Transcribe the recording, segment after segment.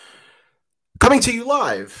Coming to you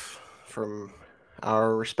live from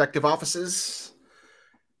our respective offices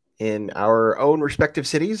in our own respective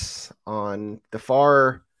cities on the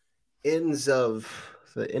far ends of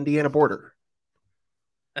the Indiana border.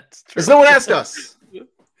 That's true. As no one asked us.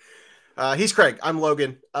 He's Craig. I'm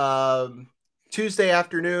Logan. Tuesday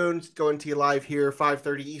afternoon, going to you live here,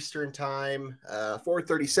 5:30 Eastern time,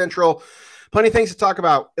 4:30 Central. Plenty of things to talk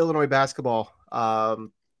about Illinois basketball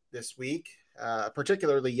this week,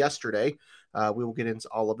 particularly yesterday. We will get into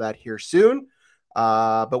all of that here soon.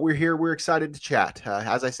 But we're here. We're excited to chat.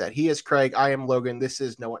 As I said, he is Craig. I am Logan. This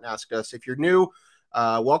is No One Asked Us. If you're new,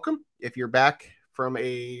 welcome. If you're back from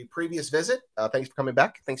a previous visit, thanks for coming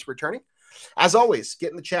back. Thanks for returning. As always, get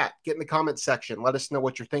in the chat, get in the comments section. Let us know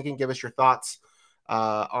what you're thinking. Give us your thoughts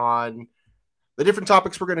on the different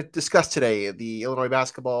topics we're going to discuss today. The Illinois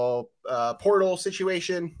basketball portal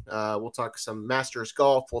situation. We'll talk some Masters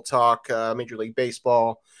golf. We'll talk Major League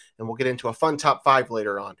Baseball. And we'll get into a fun top 5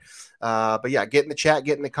 later on. But yeah, get in the chat,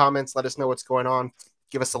 get in the comments. Let us know what's going on.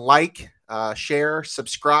 Give us a like, share,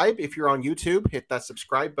 subscribe. If you're on YouTube, hit that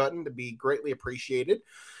subscribe button to be greatly appreciated.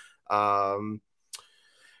 We're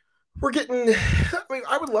getting,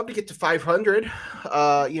 I would love to get to 500.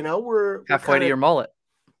 We're halfway to your mullet.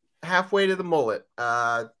 Halfway to the mullet.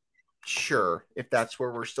 Sure, if that's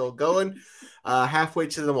where we're still going. Halfway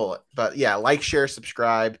to the mullet. But yeah, like, share,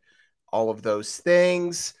 subscribe, all of those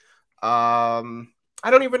things. I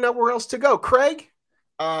don't even know where else to go. Craig,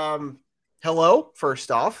 hello, first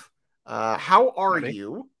off. How are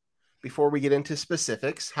you? Before we get into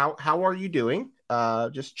specifics, how are you doing?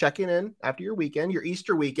 Just checking in after your weekend, your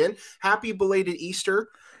Easter weekend. Happy belated Easter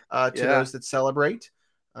to those that celebrate.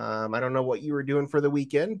 I don't know what you were doing for the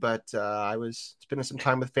weekend, but I was spending some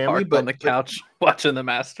time with family. On the couch watching the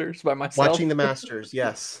Masters by myself. Watching the Masters,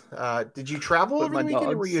 yes. Did you travel over the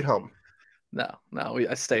weekend or were you at home? No,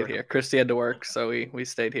 I stayed here. Christy had to work, so we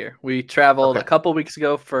stayed here. We traveled a couple weeks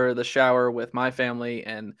ago for the shower with my family,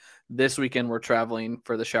 and this weekend we're traveling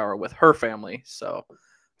for the shower with her family. So,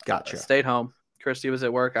 gotcha. Stayed home. Christy was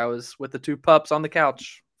at work. I was with the 2 pups on the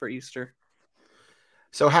couch for Easter.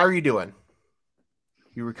 So, how are you doing?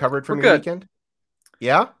 You recovered from your weekend?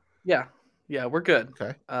 Yeah. Yeah, we're good.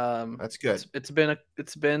 Okay, that's good. It's been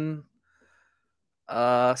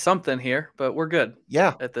something here, but we're good.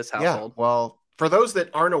 Yeah, at this household. Yeah. Well, for those that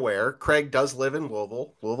aren't aware, Craig does live in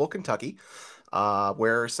Louisville, Kentucky,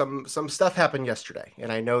 where some stuff happened yesterday,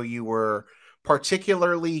 and I know you were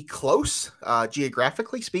particularly close,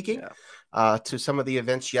 geographically speaking, to some of the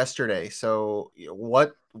events yesterday. So,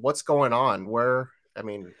 what's going on?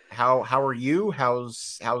 How are you?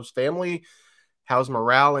 How's family? How's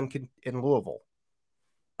morale in Louisville?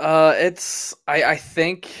 I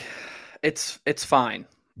think it's fine.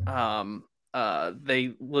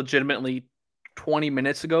 They legitimately 20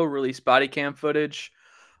 minutes ago released body cam footage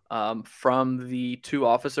from the 2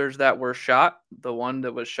 officers that were shot. The one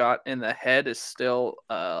that was shot in the head is still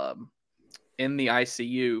in the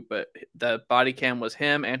ICU, but the body cam was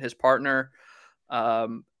him and his partner.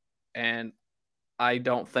 And I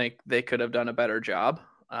don't think they could have done a better job.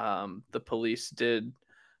 The police did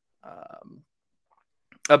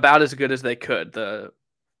about as good as they could.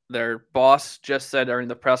 Their boss just said during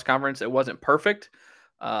the press conference it wasn't perfect,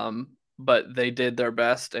 but they did their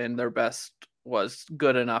best, and their best was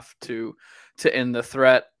good enough to end the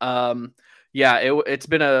threat. It's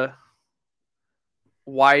been a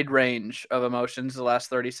wide range of emotions the last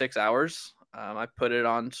 36 hours. I put it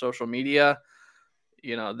on social media.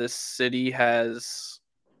 This city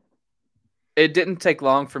it didn't take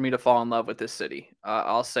long for me to fall in love with this city.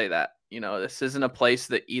 I'll say that. This isn't a place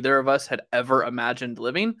that either of us had ever imagined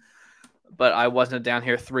living, but I wasn't down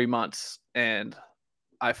here 3 months and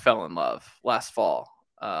I fell in love last fall.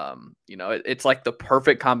 It's like the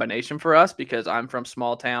perfect combination for us because I'm from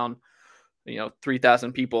small town,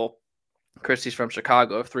 3,000 people. Christy's from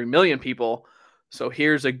Chicago, 3 million people. So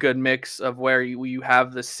here's a good mix of where you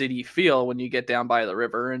have the city feel when you get down by the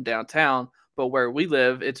river and downtown. But where we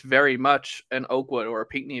live, it's very much an Oakwood or a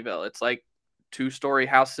Pinckneyville. It's like 2-story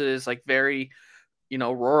houses, like very,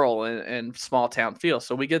 rural and small town feel.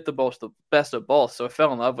 So we get the best of both. So I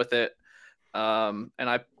fell in love with it. And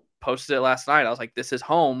I posted it last night. I was like, this is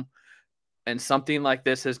home. And something like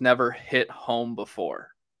this has never hit home before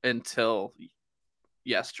until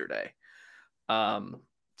yesterday.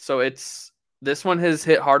 So this one has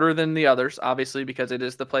hit harder than the others, obviously, because it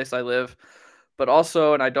is the place I live. But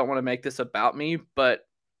also, and I don't want to make this about me, but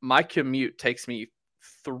my commute takes me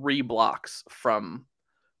 3 blocks from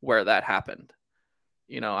where that happened.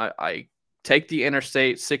 I take the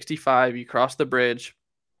interstate 65, you cross the bridge.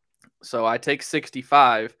 So I take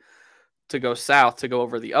 65 to go south to go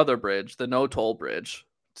over the other bridge, the no toll bridge,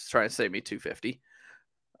 to try and save me $2.50.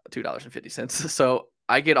 So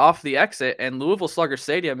I get off the exit, and Louisville Slugger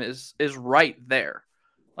Stadium is right there.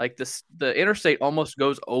 Like the interstate almost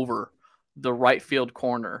goes over the right field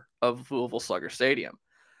corner of Louisville Slugger Stadium,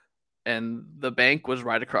 and the bank was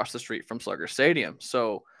right across the street from Slugger Stadium.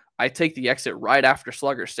 So I take the exit right after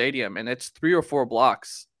Slugger Stadium, and it's 3 or 4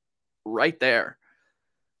 blocks right there.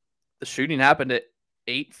 The shooting happened at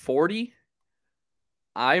 8:40.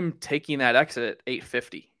 I'm taking that exit at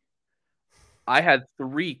 8:50. I had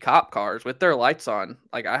 3 cop cars with their lights on.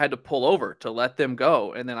 Like, I had to pull over to let them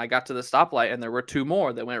go. And then I got to the stoplight, and there were 2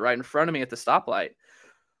 more that went right in front of me at the stoplight.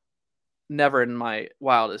 Never in my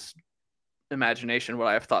wildest imagination would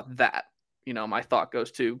I have thought that. My thought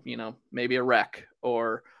goes to, maybe a wreck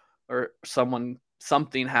or something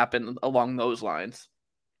happened along those lines.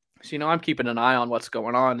 So, I'm keeping an eye on what's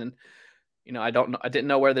going on. And, I didn't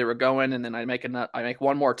know where they were going. And then I make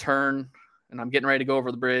one more turn, and I'm getting ready to go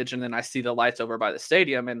over the bridge, and then I see the lights over by the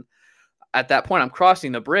stadium. And at that point, I'm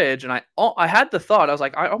crossing the bridge, and I had the thought, I was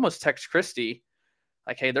like, I almost text Christy,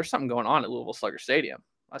 like, hey, there's something going on at Louisville Slugger Stadium.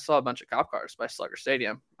 I saw a bunch of cop cars by Slugger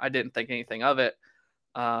Stadium. I didn't think anything of it.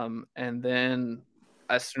 And then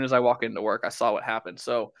as soon as I walk into work, I saw what happened.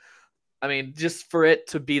 So, I mean, just for it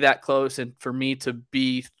to be that close, and for me to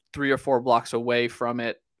be 3 or 4 blocks away from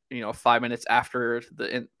it, 5 minutes after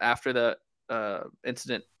the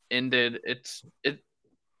incident ended,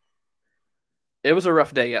 it was a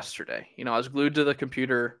rough day yesterday. I was glued to the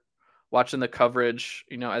computer watching the coverage,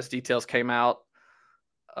 as details came out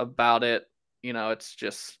about it. It's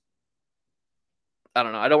just, I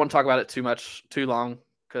don't know. I don't want to talk about it too long,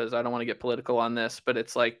 because I don't want to get political on this, but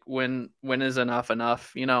it's like, when is enough?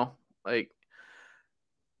 Like,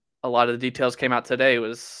 a lot of the details came out today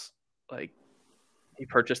was like, he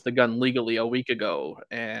purchased the gun legally a week ago.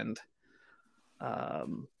 And,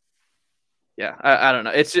 yeah, I don't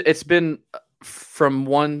know. It's been from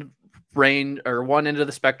one end of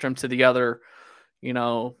the spectrum to the other.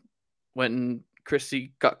 When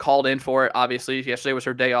Christy got called in for it, obviously yesterday was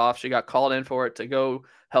her day off. She got called in for it to go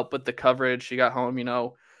help with the coverage. She got home,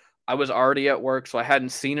 I was already at work, so I hadn't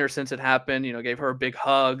seen her since it happened. Gave her a big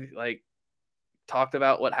hug, like, talked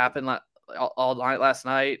about what happened all night last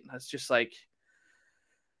night. It's just like,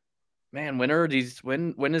 man, when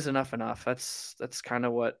is enough? That's kind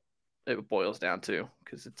of what it boils down to,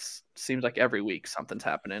 because it seems like every week something's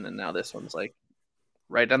happening, and now this one's like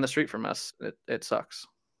right down the street from us. It sucks.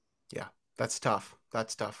 Yeah, that's tough.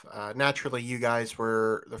 Naturally, you guys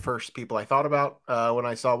were the first people I thought about when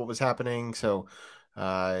I saw what was happening. So,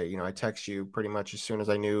 I text you pretty much as soon as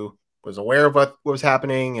I was aware of what was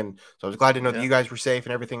happening. And so I was glad to know that you guys were safe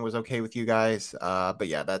and everything was okay with you guys. But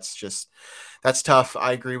yeah, that's tough.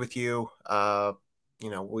 I agree with you.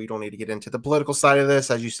 We don't need to get into the political side of this,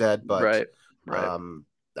 as you said, but right.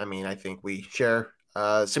 I mean, I think we share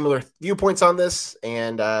similar viewpoints on this,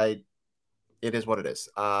 and it is what it is.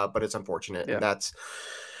 But it's unfortunate, and that's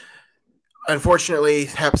unfortunately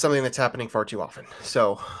something that's happening far too often.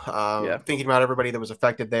 So thinking about everybody that was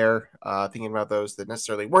affected there, thinking about those that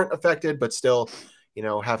necessarily weren't affected, but still,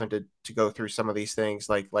 having to go through some of these things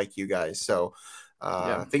like you guys. So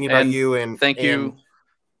thinking about you, and thank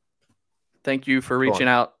you for reaching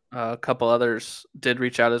out. A couple others did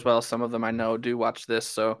reach out as well. Some of them I know do watch this,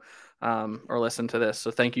 so or listen to this. So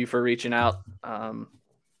thank you for reaching out.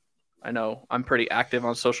 I know I'm pretty active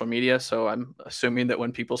on social media, so I'm assuming that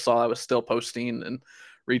when people saw I was still posting and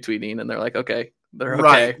retweeting, and they're like, okay, they're okay.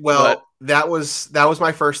 Right. Well, that was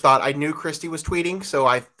my first thought. I knew Christy was tweeting, so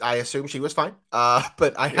I assumed she was fine.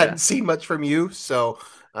 But I hadn't seen much from you, so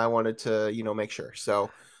I wanted to, make sure. So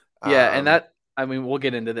and that, I mean, we'll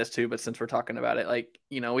get into this too, but since we're talking about it, like,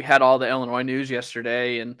 we had all the Illinois news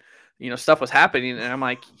yesterday, and stuff was happening, and I'm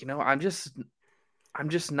like, I'm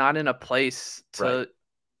just not in a place to. Right.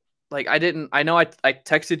 Like, I know I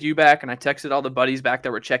texted you back, and I texted all the buddies back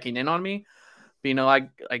that were checking in on me. But,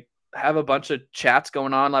 I have a bunch of chats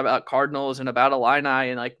going on about Cardinals and about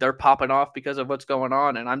Illini, and like, they're popping off because of what's going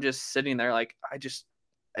on. And I'm just sitting there like, I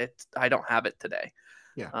don't have it today.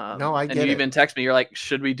 Yeah. No, I get it. And you even text me, you're like,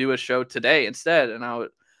 should we do a show today instead? And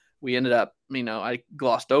we ended up, I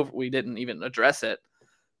glossed over, we didn't even address it.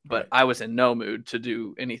 But I was in no mood to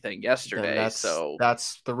do anything yesterday.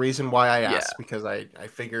 That's the reason why I asked, because I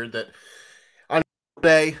figured that on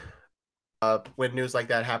Monday, when news like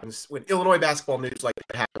that happens, when Illinois basketball news like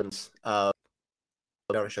that happens, on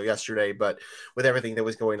a show yesterday, but with everything that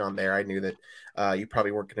was going on there, I knew that you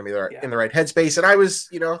probably weren't going to be in the right headspace. And I was,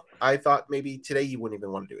 I thought maybe today you wouldn't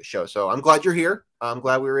even want to do a show. So I'm glad you're here. I'm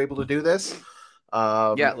glad we were able to do this.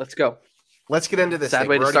 Let's go. let's get into this Sad thing.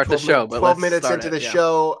 way We're to start the show, but 12 let's minutes start into it, the yeah.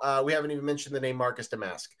 show. We haven't even mentioned the name Marcus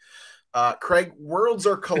Damask. Craig, worlds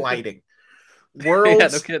are colliding. Worlds Yeah,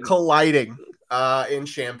 no kidding. colliding in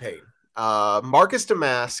Champaign. Marcus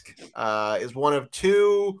Damask is one of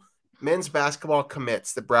two men's basketball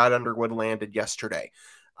commits that Brad Underwood landed yesterday.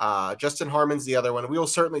 Justin Harmon's the other one. We will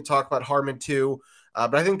certainly talk about Harmon too,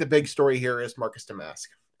 but I think the big story here is Marcus Damask.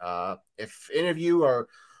 If any of you are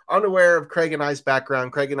unaware of Craig and I's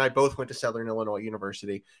background, Craig and I both went to Southern Illinois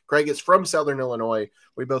University. Craig is from Southern Illinois.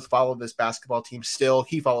 We both follow this basketball team still.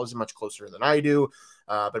 He follows it much closer than I do.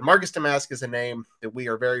 But Marcus Damask is a name that we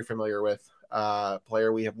are very familiar with.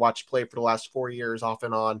 Player we have watched play for the last 4 years off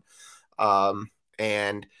and on.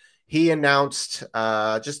 And he announced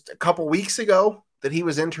just a couple weeks ago that he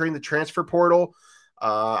was entering the transfer portal.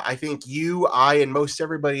 I think you, I, and most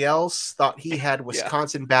everybody else thought he had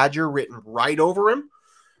Wisconsin Badger written right over him.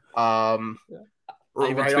 I even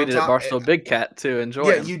tweeted at Barstool Big Cat to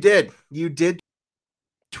enjoy him. You did. You did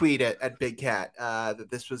tweet at Big Cat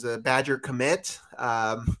that this was a Badger commit.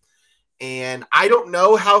 And I don't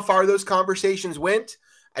know how far those conversations went.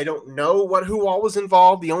 I don't know who all was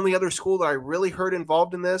involved. The only other school that I really heard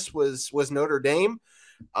involved in this was Notre Dame.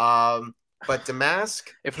 But Damask,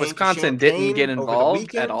 if Wisconsin didn't get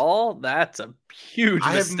involved at all, that's a huge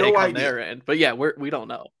mistake on their end. But yeah, we don't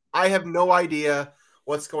know. I have no idea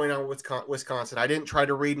what's going on with Wisconsin. I didn't try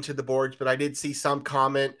to read into the boards, but I did see some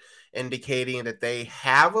comment indicating that they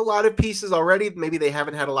have a lot of pieces already. Maybe they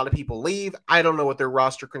haven't had a lot of people leave. I don't know what their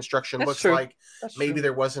roster construction looks like. Maybe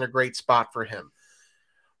there wasn't a great spot for him.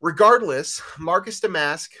 Regardless, Marcus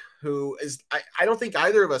Damask, who is, I don't think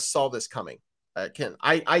either of us saw this coming. I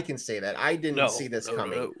can say that. I didn't see this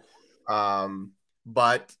coming. No.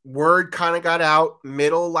 But word kind of got out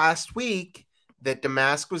middle last week that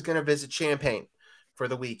Damask was going to visit Champaign for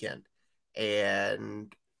the weekend.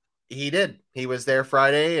 And he did. He was there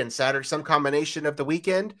Friday and Saturday, some combination of the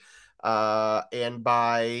weekend. And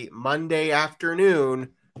by Monday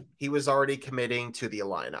afternoon, he was already committing to the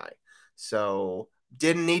Illini. So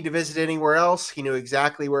didn't need to visit anywhere else. He knew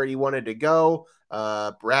exactly where he wanted to go.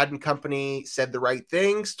 Brad and company said the right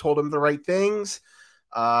things, told him the right things.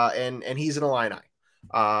 And he's an Illini.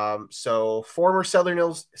 So former Southern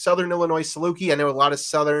Illinois Saluki. I know a lot of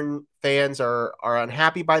Southern fans are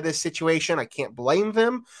unhappy by this situation. I can't blame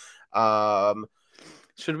them.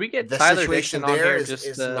 Should we get Tyler Dixon on here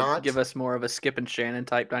just to give us more of a Skip and Shannon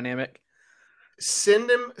type dynamic? Send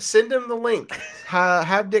him the link.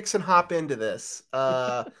 Have Dixon hop into this.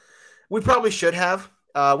 We probably should have.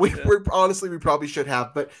 We probably should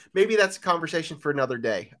have, but maybe that's a conversation for another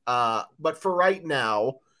day. But for right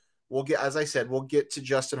now, we'll get to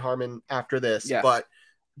Justin Harmon after this. Yeah. But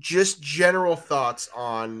just general thoughts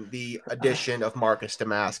on the addition of Marcus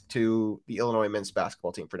Damask to the Illinois men's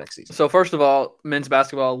basketball team for next season. So first of all, men's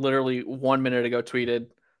basketball literally 1 minute ago tweeted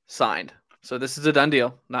signed. So this is a done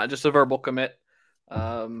deal, not just a verbal commit.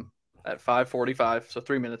 At 5:45, so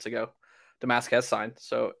 3 minutes ago, Damask has signed.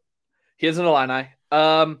 So he is an Illini.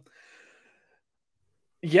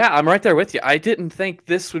 Yeah, I'm right there with you. I didn't think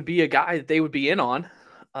this would be a guy that they would be in on.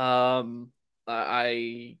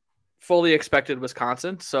 I fully expected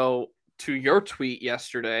Wisconsin. So to your tweet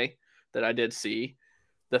yesterday that I did see,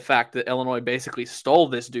 the fact that Illinois basically stole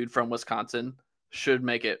this dude from Wisconsin should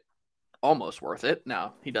make it almost worth it.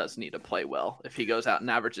 Now, he does need to play well. If he goes out and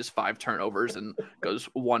averages 5 turnovers and goes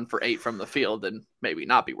 1 for 8 from the field, then maybe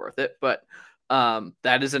not be worth it. But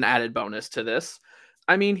that is an added bonus to this.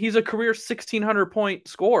 I mean, he's a career 1,600-point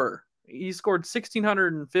scorer. He scored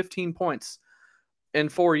 1,615 points in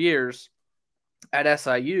 4 years at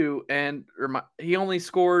SIU, and he only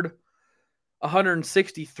scored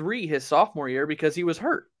 163 his sophomore year because he was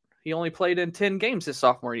hurt. He only played in 10 games his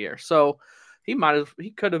sophomore year. So he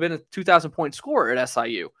could have been a 2,000-point scorer at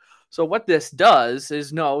SIU. So what this does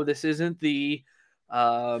is, no, this isn't the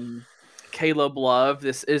Caleb Love.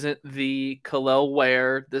 This isn't the Khalil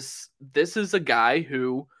Ware. This is a guy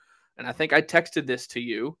who, and I think I texted this to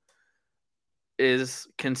you, is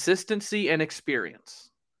consistency and experience.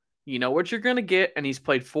 You know what you're going to get, and he's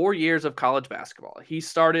played 4 years of college basketball. He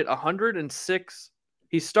started 106.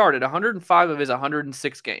 He started 105 of his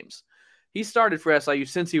 106 games. He started for SIU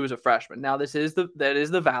since he was a freshman. Now, that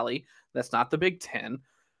is the Valley. That's not the Big Ten.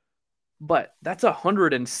 But that's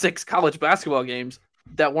 106 college basketball games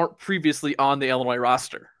that weren't previously on the Illinois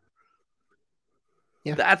roster.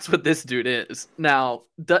 Yeah. That's what this dude is. Now,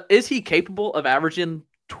 is he capable of averaging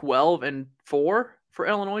 12 and 4 for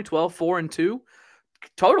Illinois? 12, 4, and 2?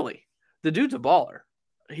 Totally. The dude's a baller.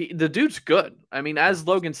 The dude's good. I mean, as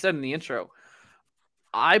Logan said in the intro,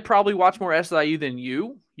 I probably watch more SIU than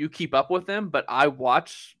you. You keep up with them, but I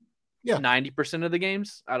watch Yeah. 90% of the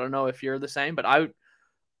games. I don't know if you're the same, but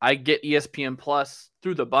I get ESPN Plus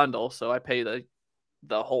through the bundle, so I pay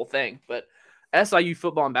the whole thing. But SIU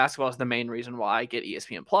football and basketball is the main reason why I get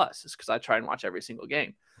ESPN Plus, is because I try and watch every single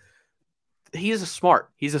game. He's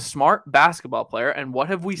a smart basketball player. And what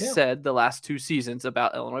have we said the last 2 seasons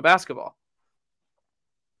about Illinois basketball?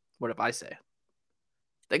 What have I say?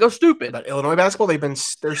 They go stupid. About Illinois basketball,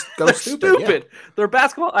 they're stupid. Yeah. Their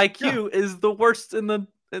basketball IQ is the worst in the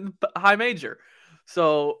high major.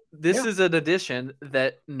 So this is an addition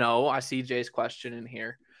that I see Jay's question in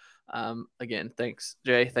here. Again, thanks,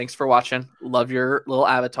 Jay. Thanks for watching. Love your little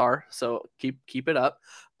avatar. So keep it up.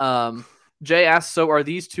 Jay asks, so are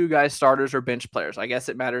these 2 guys starters or bench players? I guess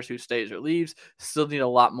it matters who stays or leaves. Still need a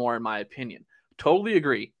lot more, in my opinion. Totally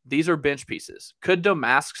agree. These are bench pieces. Could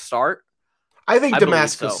Damask start? I think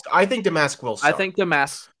Damask will start. I think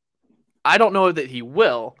Damask. I don't know that he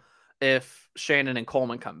will if Shannon and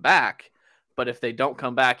Coleman come back, but if they don't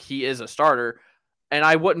come back, he is a starter. And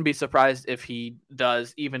I wouldn't be surprised if he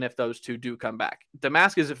does, even if those 2 do come back.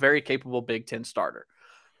 Damask is a very capable Big Ten starter,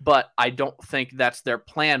 but I don't think that's their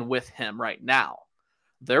plan with him right now.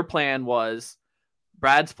 Their plan was,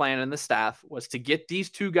 Brad's plan and the staff was to get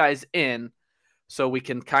these 2 guys in so we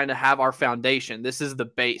can kind of have our foundation. This is the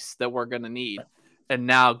base that we're going to need. And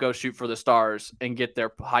now go shoot for the stars and get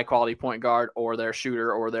their high-quality point guard or their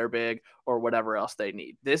shooter or their big or whatever else they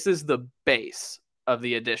need. This is the base of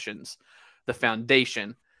the additions, the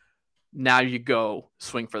foundation. Now you go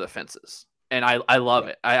swing for the fences. And I love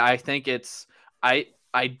it. I think it's – I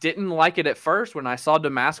didn't like it at first. When I saw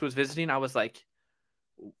Damask was visiting, I was like,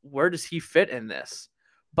 where does he fit in this?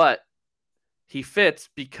 But he fits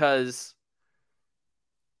because –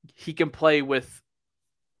 he can play the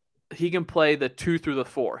 2 through the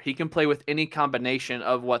 4. He can play with any combination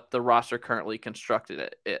of what the roster currently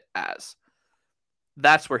constructed it as.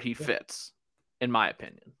 That's where he fits, in my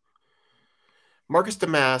opinion. Marcus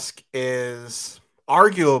Damask is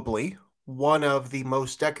arguably one of the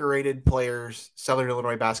most decorated players Southern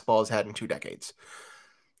Illinois basketball has had in 2 decades.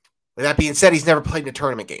 With that being said, he's never played in a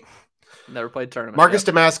tournament game. Never played a tournament. Marcus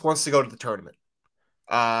Damask wants to go to the tournament.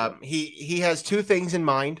 He has 2 things in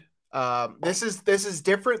mind. This is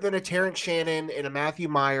different than a Terrence Shannon and a Matthew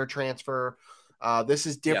Meyer transfer. This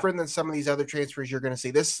is different than some of these other transfers you're going to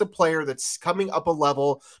see. This is a player that's coming up a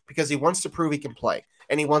level because he wants to prove he can play,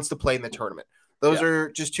 and he wants to play in the tournament. Those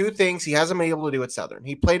are just 2 things he hasn't been able to do at Southern.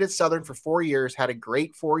 He played at Southern for 4 years, had a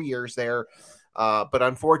great 4 years there, but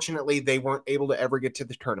unfortunately they weren't able to ever get to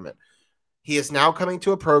the tournament. He is now coming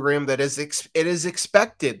to a program that it is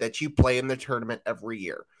expected that you play in the tournament every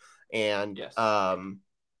year. And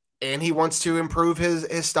and he wants to improve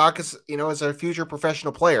his stock as a future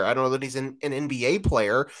professional player. I don't know that he's an NBA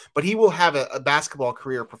player, but he will have a basketball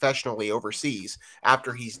career professionally overseas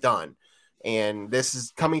after he's done. And this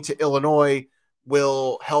is coming to Illinois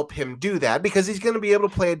will help him do that because he's going to be able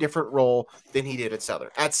to play a different role than he did at Southern.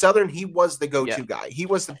 At Southern, he was the go-to guy. He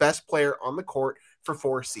was the best player on the court for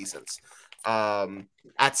 4 seasons.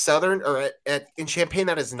 At Southern or in Champaign,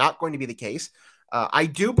 that is not going to be the case. I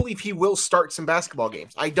do believe he will start some basketball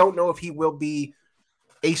games. I don't know if he will be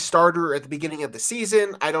a starter at the beginning of the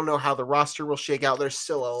season. I don't know how the roster will shake out. There's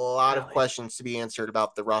still a lot of questions to be answered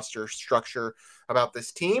about the roster structure about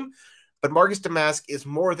this team. But Marcus Damask is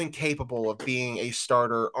more than capable of being a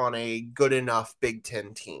starter on a good enough Big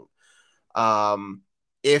Ten team.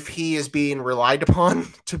 If he is being relied upon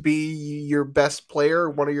to be your best player,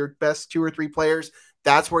 one of your best 2 or 3 players,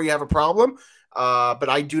 that's where you have a problem. But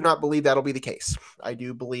I do not believe that'll be the case. I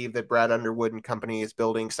do believe that Brad Underwood and company is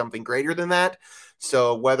building something greater than that.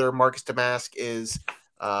 So whether Marcus Damask is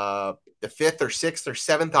the 5th or 6th or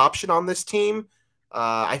 7th option on this team,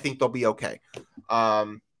 I think they'll be okay.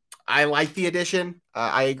 I like the addition.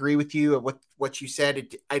 I agree with you with what you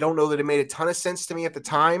said. I don't know that it made a ton of sense to me at the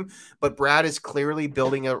time, but Brad is clearly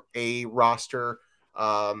building a roster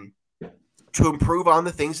to improve on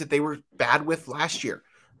the things that they were bad with last year.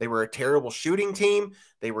 They were a terrible shooting team.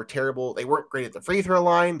 They were terrible. They weren't great at the free throw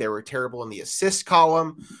line. They were terrible in the assist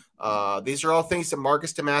column. These are all things that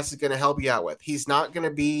Marcus Damask is going to help you out with. He's not going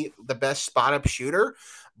to be the best spot-up shooter,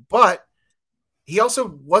 but he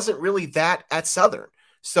also wasn't really that at Southern.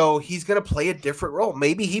 So he's going to play a different role.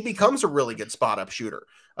 Maybe he becomes a really good spot-up shooter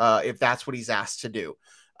if that's what he's asked to do.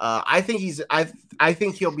 I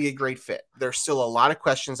think he'll be a great fit. There's still a lot of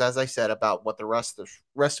questions, as I said, about what the rest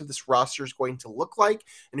of this roster is going to look like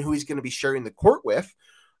and who he's going to be sharing the court with.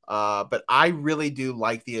 But I really do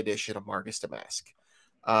like the addition of Marcus Damask.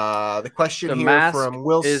 The question Damask here from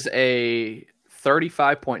Wilson is a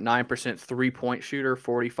 35.9% 3-point shooter,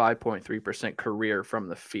 45.3% career from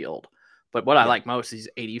the field. But what I like most is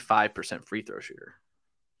 85% free throw shooter.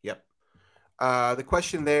 Yep. The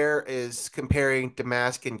question there is comparing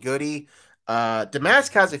Damask and Goody.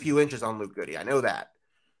 Damask has a few inches on Luke Goody. I know that.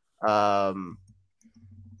 Does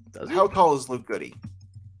he? How tall is Luke Goody?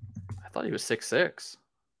 I thought he was 6'6".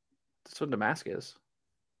 That's what Damask is.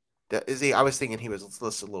 Is he? I was thinking he was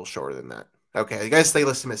listed a little shorter than that. Okay, I guess they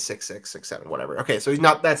list him as 6'6", 6'7", whatever. Okay, so he's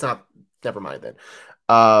not. That's not. Never mind then.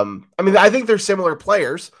 I mean, I think they're similar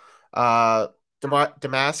players.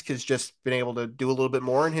 Damask has just been able to do a little bit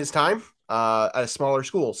more in his time at a smaller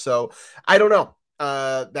school. So I don't know.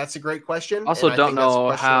 That's a great question. Also, and I don't think that's a know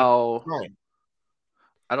question how.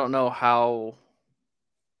 I don't know how.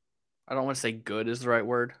 I don't want to say good is the right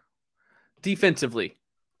word. Defensively,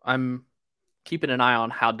 I'm keeping an eye on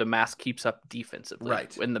how Damask keeps up defensively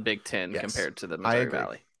in the Big Ten compared to the Missouri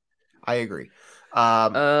Valley. I agree.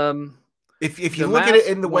 If you Damask look at it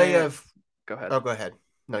in the way of, go ahead. Oh, go ahead.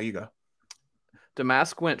 No, you go.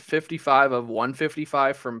 Damask went 55 of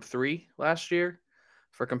 155 from 3 last year.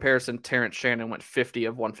 For comparison, Terrence Shannon went 50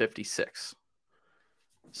 of 156.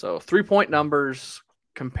 So 3-point numbers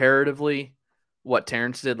comparatively what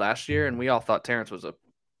Terrence did last year, and we all thought Terrence was a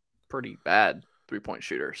pretty bad 3-point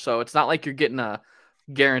shooter. So it's not like you're getting a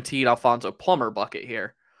guaranteed Alfonso Plummer bucket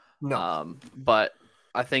here. No. But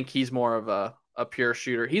I think he's more of a pure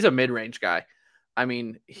shooter. He's a mid-range guy. I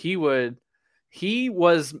mean, he was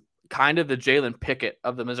kind of the Jalen Pickett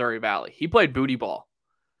of the Missouri Valley. He played booty ball.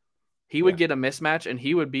 He would get a mismatch, and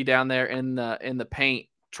he would be down there in the paint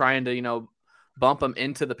trying to, bump him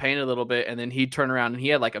into the paint a little bit, and then he'd turn around, and he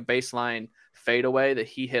had like a baseline fadeaway that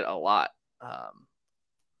he hit a lot.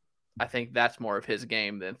 I think that's more of his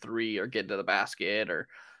game than 3 or getting to the basket, or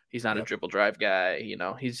he's not a dribble drive guy.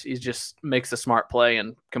 He's just makes a smart play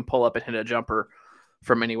and can pull up and hit a jumper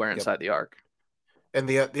from anywhere inside the arc. And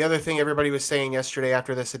the other thing everybody was saying yesterday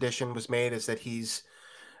after this addition was made is that he's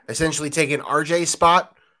essentially taken RJ's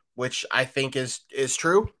spot, which I think is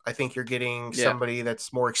true. I think you're getting somebody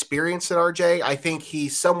that's more experienced than RJ. I think he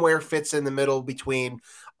somewhere fits in the middle between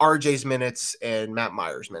RJ's minutes and Matt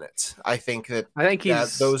Meyer's minutes. I think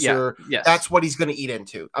that's what he's going to eat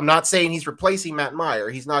into. I'm not saying he's replacing Matt Meyer.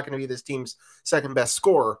 He's not going to be this team's second best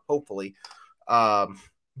scorer, hopefully.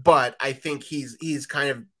 But I think he's kind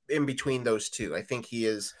of in between those two. I think he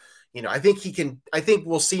is. I think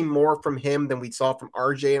we'll see more from him than we saw from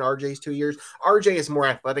RJ in RJ's 2 years. RJ is more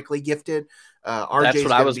athletically gifted. RJ is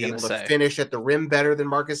going to be able to finish at the rim better than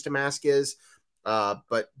Marcus Damask is.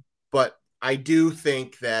 But I do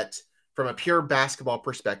think that from a pure basketball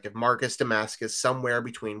perspective, Marcus Damask is somewhere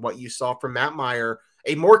between what you saw from Matt Meyer,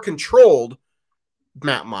 a more controlled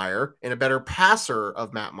Matt Meyer and a better passer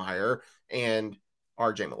of Matt Meyer, and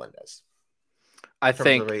RJ Melendez. I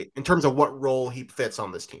think in terms of what role he fits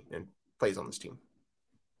on this team and plays on this team,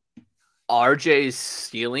 RJ's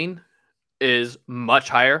ceiling is much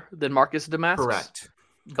higher than Marcus Damask's. Correct.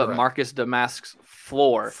 But Marcus Damask's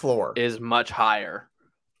floor is much higher.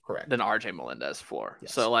 Correct. Than RJ Melendez's floor.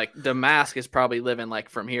 Yes. So like Damask is probably living like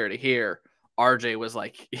from here to here. RJ was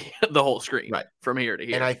like the whole screen from here to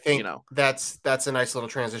here. And I think that's a nice little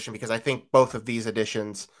transition because I think both of these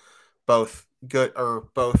additions, both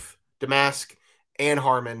Damask and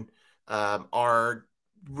Harmon are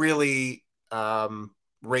really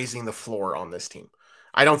raising the floor on this team.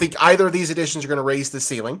 I don't think either of these additions are going to raise the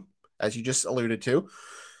ceiling, as you just alluded to,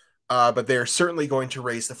 but they're certainly going to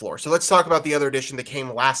raise the floor. So let's talk about the other addition that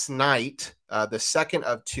came last night, the second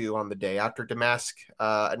of 2 on the day after Damask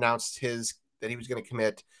announced that he was going to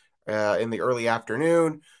commit in the early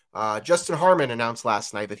afternoon. Justin Harmon announced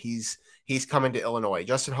last night that he's coming to Illinois.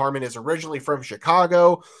 Justin Harmon is originally from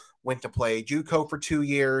Chicago, went to play JUCO for 2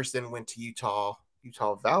 years, then went to Utah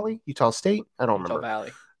State. I don't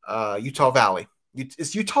remember. Utah Valley.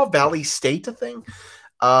 Is Utah Valley State a thing?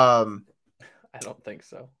 I don't think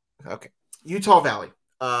so. Okay. Utah Valley.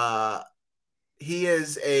 He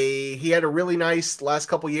had a really nice last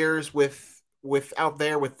couple years with out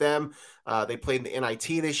there with them. They played in the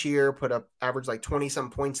NIT this year, averaged like 20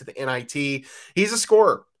 some points at the NIT. He's a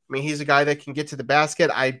scorer. I mean, he's a guy that can get to the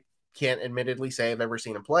basket. I can't admittedly say I've ever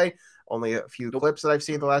seen him play. Only a few clips that I've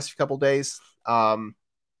seen the last couple days.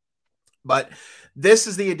 But this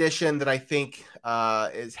is the addition that I think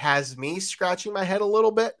has me scratching my head a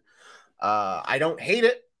little bit. I don't hate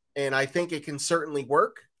it, and I think it can certainly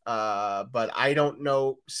work. But I don't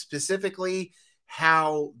know specifically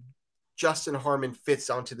how Justin Harmon fits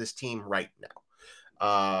onto this team right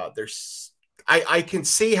now. I can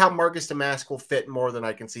see how Marcus Damask will fit more than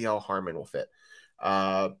I can see how Harmon will fit.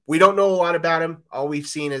 We don't know a lot about him. All we've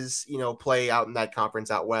seen is, play out in that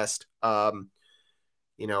conference out west. Average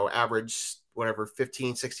whatever,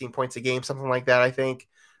 15, 16 points a game, something like that, I think.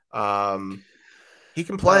 He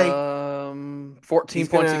can play. 14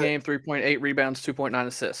 points a game, 3.8 rebounds, 2.9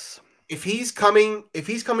 assists. If he's coming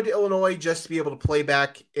to Illinois just to be able to play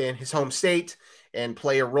back in his home state and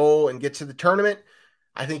play a role and get to the tournament,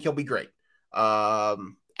 I think he'll be great.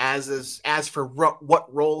 As for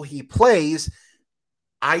what role he plays,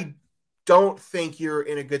 I don't think you're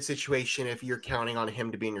in a good situation if you're counting on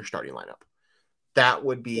him to be in your starting lineup. That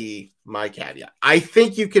would be my caveat. I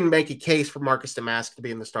think you can make a case for Marcus Damask to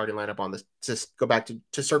be in the starting lineup on this. To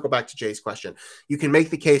circle back to Jay's question, you can make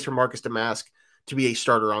the case for Marcus Damask to be a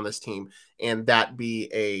starter on this team, and that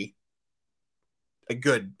be a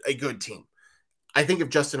good team. I think if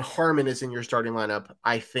Justin Harmon is in your starting lineup,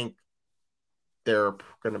 I think there are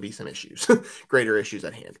going to be some issues, greater issues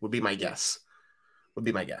at hand. Would be my guess.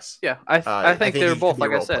 Yeah, I think they're both,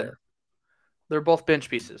 like I said, player. They're both bench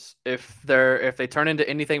pieces. If they turn into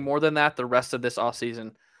anything more than that, the rest of this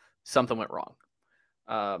offseason, something went wrong.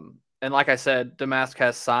 And like I said, Damask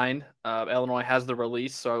has signed. Illinois has the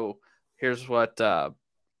release. So here's what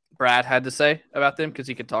Brad had to say about them, because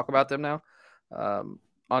he can talk about them now.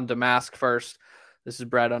 On Damask first, this is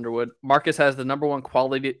Brad Underwood. Marcus has the number one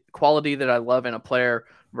quality that I love in a player: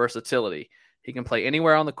 versatility. He can play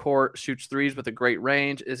anywhere on the court, shoots threes with a great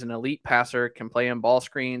range, is an elite passer, can play in ball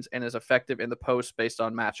screens, and is effective in the post based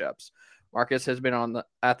on matchups. Marcus has been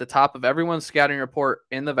at the top of everyone's scouting report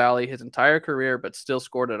in the Valley his entire career, but still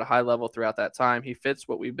scored at a high level throughout that time. He fits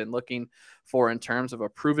what we've been looking for in terms of a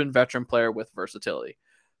proven veteran player with versatility.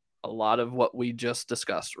 A lot of what we just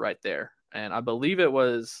discussed right there. And I believe it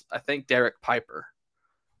was, Derek Piper.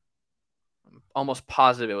 I'm almost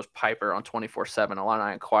positive it was Piper on 24/7.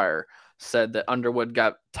 Illini Inquirer said that Underwood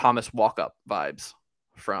got Thomas Walkup vibes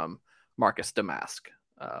from Marcus Damask,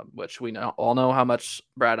 which we all know how much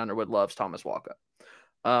Brad Underwood loves Thomas Walkup.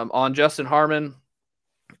 On Justin Harmon,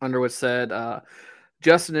 Underwood said,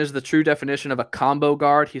 Justin is the true definition of a combo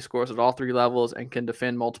guard. He scores at all three levels and can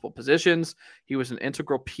defend multiple positions. He was an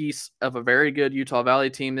integral piece of a very good Utah Valley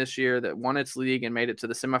team this year that won its league and made it to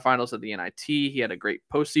the semifinals of the NIT. He had a great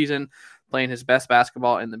postseason, playing his best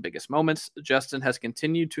basketball in the biggest moments. Justin has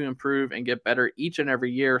continued to improve and get better each and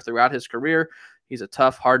every year throughout his career. He's a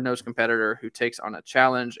tough, hard-nosed competitor who takes on a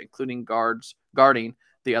challenge, including guarding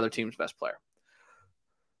the other team's best player.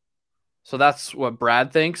 So that's what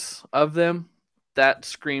Brad thinks of them. That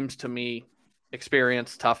screams to me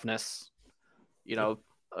experience, toughness,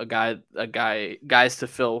 guys to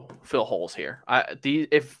fill holes here.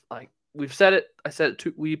 We've said it,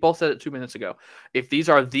 we both said it 2 minutes ago. If these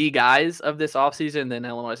are the guys of this offseason, then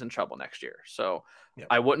Illinois is in trouble next year. So yep.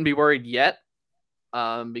 I wouldn't be worried yet,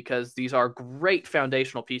 because these are great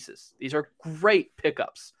foundational pieces. These are great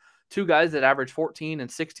pickups. Two guys that average 14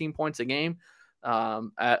 and 16 points a game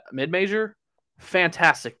at mid-major.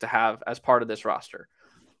 Fantastic to have as part of this roster.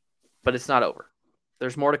 But it's not over.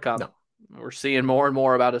 There's more to come. No. We're seeing more and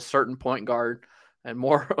more about a certain point guard, and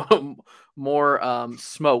more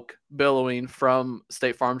smoke billowing from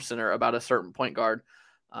State Farm Center about a certain point guard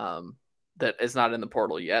that is not in the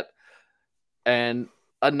portal yet. And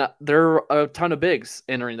there are a ton of bigs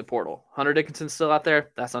entering the portal. Hunter Dickinson's still out there.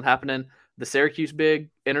 That's not happening. The Syracuse big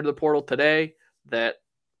entered the portal today that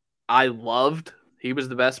I loved. He was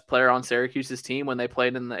the best player on Syracuse's team when they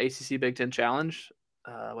played in the ACC Big Ten Challenge.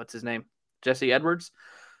 What's his name? Jesse Edwards.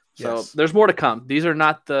 So yes. There's more to come. These are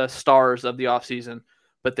not the stars of the offseason,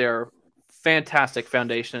 but they're fantastic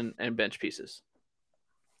foundation and bench pieces.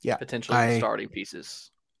 Yeah. Potentially starting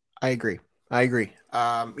pieces. I agree.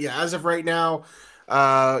 As of right now,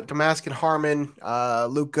 Damask and Harmon,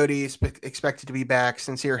 Luke Goody is expected to be back.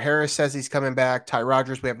 Sincere Harris says he's coming back. Ty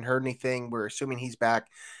Rogers, we haven't heard anything. We're assuming he's back.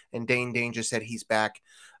 And Dane just said he's back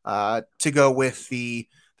to go with the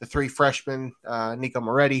three freshmen, Nico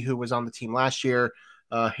Moretti, who was on the team last year,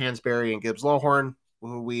 Hansberry and Gibbs Lowhorn,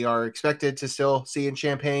 who we are expected to still see in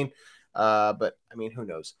Champaign. But, I mean, who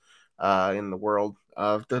knows in the world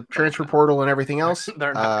of the transfer portal and everything else.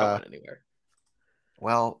 They're not going anywhere.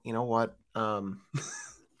 Well, you know what?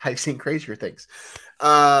 I've seen crazier things.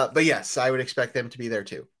 But, yes, I would expect them to be there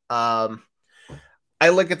too. I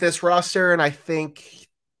look at this roster, and I think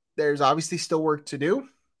there's obviously still work to do.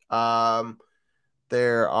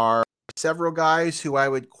 There are several guys who I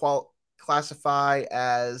would classify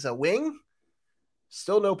as a wing.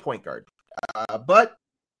 Still no point guard. But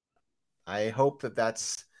I hope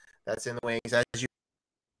that's in the wings. As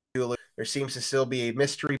you, there seems to still be a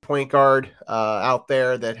mystery point guard out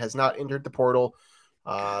there that has not entered the portal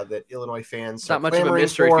that Illinois fans are not much of a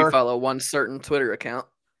mystery if you follow one certain Twitter account.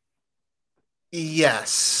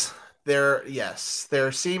 Yes.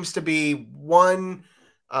 There seems to be one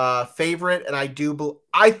favorite, and I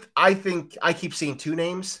think I keep seeing two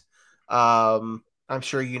names. I'm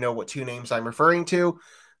sure you know what two names I'm referring to.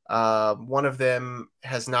 One of them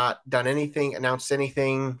has not done anything, announced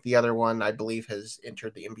anything. The other one, I believe, has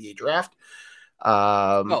entered the NBA draft.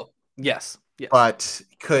 Yes. But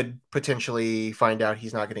could potentially find out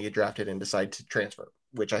he's not going to get drafted and decide to transfer,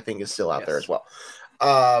 which I think is still out there as well.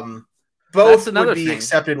 Both would be thing.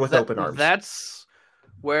 accepted with open arms. That's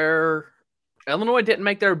where Illinois didn't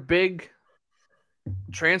make their big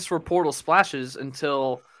transfer portal splashes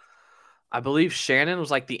until I believe Shannon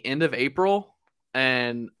was like the end of April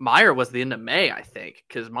and Meyer was the end of May, I think,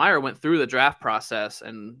 because Meyer went through the draft process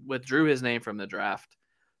and withdrew his name from the draft.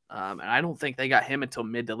 And I don't think they got him until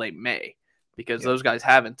mid to late May because those guys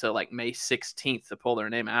have until like May 16th to pull their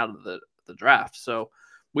name out of the draft. So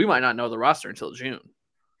we might not know the roster until June.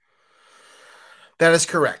 That is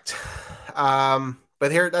correct.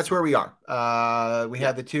 But here, that's where we are. We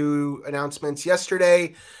had the two announcements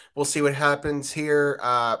yesterday. We'll see what happens here.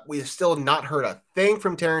 We have still not heard a thing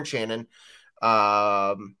from Terrence Shannon.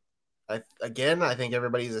 I think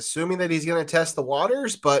everybody's assuming that he's going to test the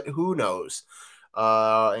waters, but who knows?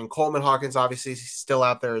 And Coleman Hawkins obviously still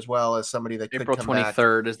out there as well as somebody that April could come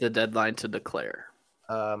 23rd back. is the deadline to declare.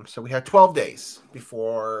 So we have 12 days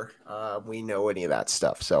before we know any of that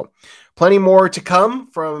stuff. So plenty more to come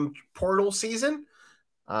from portal season.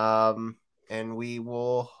 And we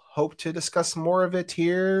will hope to discuss more of it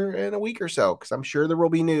here in a week or so, because I'm sure there will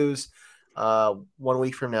be news 1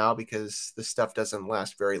 week from now, because this stuff doesn't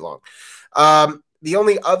last very long. The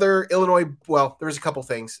only other Illinois, well, there was a couple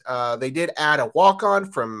things. They did add a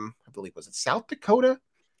walk-on from, I believe, was it South Dakota?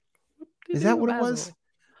 Is that what it was?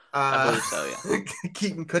 I believe so, yeah.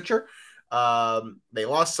 Keaton Kutcher. They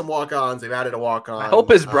lost some walk-ons. They've added a walk-on. I hope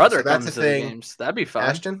his brother so comes to the games. That'd be fun.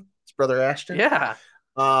 Ashton? His brother Ashton? Yeah.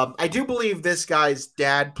 I do believe this guy's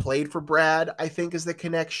dad played for Brad, I think is the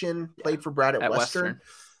connection. Played for Brad at Western.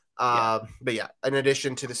 But yeah, in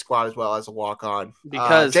addition to the squad as well as a walk-on.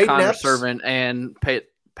 Because Connor Servant and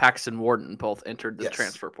Paxton Warden both entered the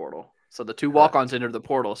transfer portal. So the two walk-ons entered the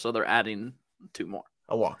portal, so they're adding two more.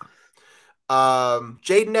 A walk-on.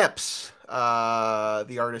 Jaden Epps,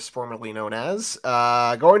 the artist formerly known as,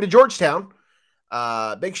 going to Georgetown.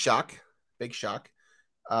 Big shock.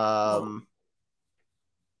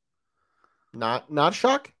 Not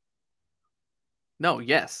shock? No,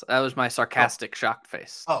 yes. That was my sarcastic shocked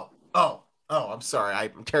face. Oh, I'm sorry.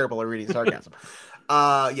 I'm terrible at reading sarcasm.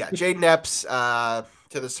 Jaden Epps,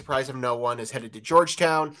 to the surprise of no one, is headed to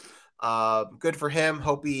Georgetown. Good for him.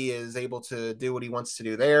 Hope he is able to do what he wants to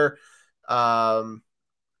do there.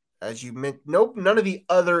 As you mentioned, none of the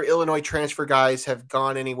other Illinois transfer guys have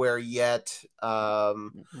gone anywhere yet.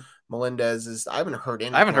 Melendez is. I haven't heard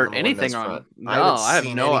anything. I haven't heard anything on. No,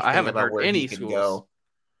 I haven't heard any schools.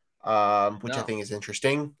 Which I think is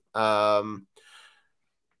interesting. Let's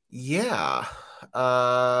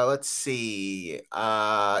see.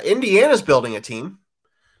 Indiana's building a team.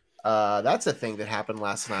 That's a thing that happened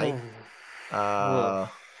last night.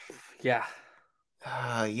 Yeah.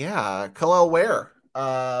 Khalil Ware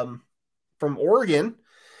from Oregon.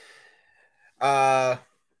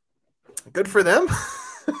 Good for them.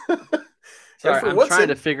 Sorry, I'm trying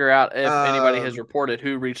to figure out if anybody has reported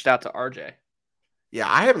who reached out to RJ. Yeah,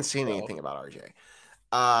 I haven't seen anything about RJ.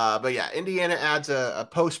 But yeah, Indiana adds a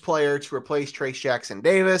post player to replace Trace Jackson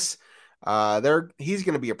Davis. He's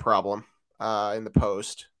going to be a problem in the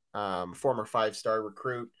post. Former 5-star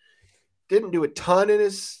recruit. Didn't do a ton in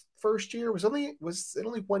his first year. Was it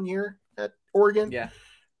only 1 year at Oregon? Yeah.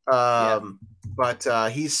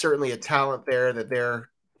 But he's certainly a talent there that their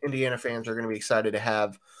Indiana fans are going to be excited to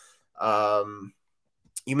have.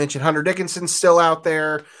 You mentioned Hunter Dickinson's still out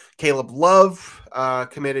there. Caleb Love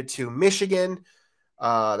committed to Michigan.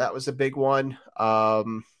 That was a big one.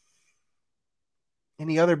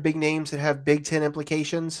 Any other big names that have Big Ten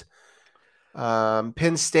implications?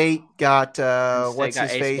 Penn State got what's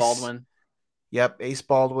his face? Baldwin. Yep, Ace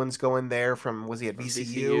Baldwin's going there was he at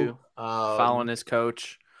VCU? Following his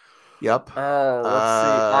coach. Yep. Let's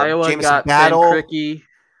see. Iowa Jameson got Battle. Ben Krikke.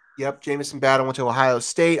 Yep, Jamison Battle went to Ohio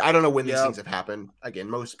State. I don't know when these things have happened. Again,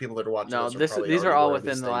 most people that are watching these are all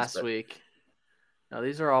within the last week. No,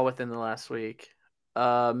 these are all within the last week.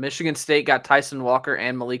 Michigan State got Tyson Walker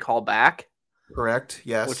and Malik Hall back. Correct,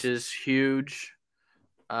 yes. Which is huge.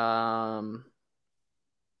 I'm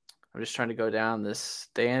just trying to go down the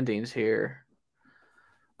standings here.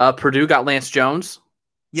 Purdue got Lance Jones.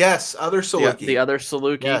 Yes, other Saluki. The other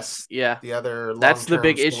Saluki. Yes. Yeah. The other That's the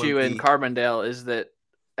big issue in Carbondale is that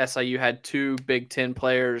SIU had two Big Ten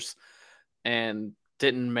players and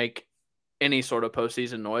didn't make any sort of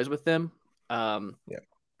postseason noise with them.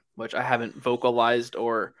 which I haven't vocalized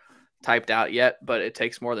or typed out yet, but it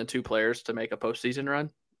takes more than 2 players to make a postseason run.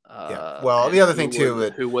 Yeah. Well, And the other thing too,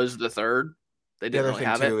 who was the third? They the didn't other really thing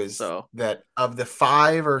have it. too is So that of the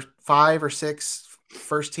five or six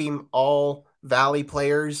first team All Valley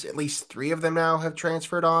players, at least 3 of them now have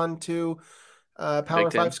transferred on to Power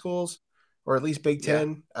Big Ten. 5 schools, or at least Big Yeah.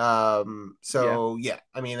 Ten. So yeah,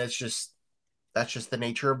 I mean, that's just the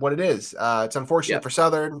nature of what it is. It's unfortunate for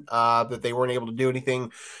Southern that they weren't able to do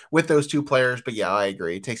anything with those 2 players, but yeah, I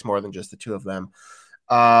agree. It takes more than just the 2 of them.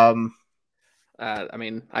 I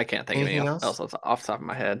mean, I can't think of Anything anything else off the top of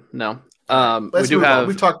my head. No. Right, We do have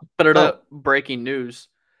We've talked breaking news.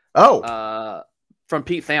 From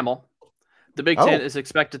Pete Thamel. The Big Ten is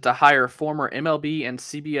expected to hire former MLB and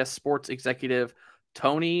CBS Sports executive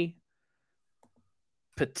Tony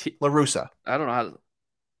La Russa. I don't know how to...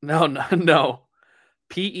 No.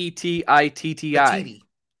 Petitti.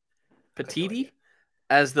 Petitti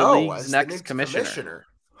as the league's next commissioner.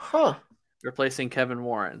 Huh. Replacing Kevin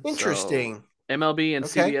Warren. Interesting. So, MLB and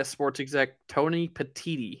CBS Sports exec Tony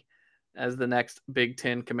Petitti as the next Big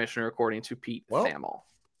Ten commissioner, according to Pete Thamel.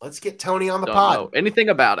 Let's get Tony on the Don't pod. know anything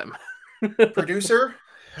about him. Producer,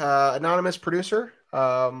 anonymous producer,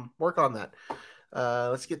 work on that.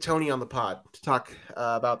 Let's get Tony on the pod to talk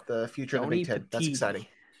about the future of the Big Ten. That's exciting.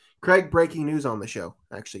 Craig, breaking news on the show.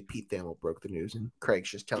 Actually, Pete Thamel broke the news, and Craig's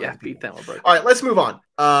just telling people. Pete Thamel broke. All right, let's move on.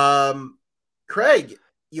 Craig,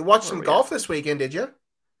 you watched some golf this weekend, did you?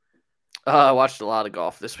 I watched a lot of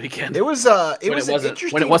golf this weekend. It was an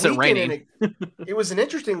interesting when it wasn't raining. It was an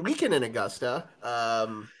interesting weekend in Augusta.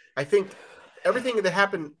 I think everything that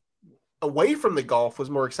happened away from the golf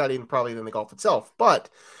was more exciting probably than the golf itself, but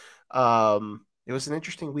it was an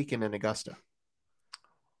interesting weekend in Augusta.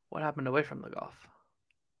 What happened away from the golf?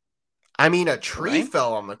 I mean, a tree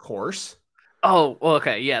fell on the course. Oh, well,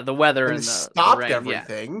 okay, yeah, the weather and stopped the rain,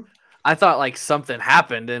 everything. Yeah. I thought like something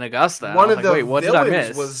happened in Augusta. What did I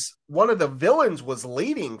miss? One of the villains was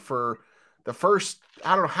leading for the first,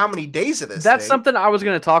 I don't know how many days of this. That's something I was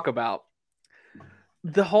going to talk about.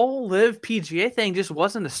 The whole Live PGA thing just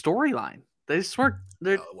wasn't a storyline. They just weren't.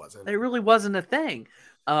 No, it wasn't. It really wasn't a thing.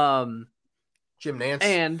 Jim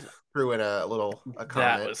Nance threw in a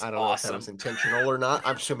comment. I don't know if that was intentional or not.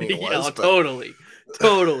 I'm assuming it was. Totally.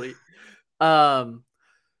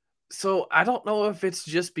 So I don't know if it's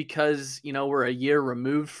just because, we're a year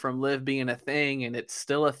removed from Live being a thing and it's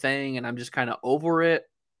still a thing and I'm just kind of over it,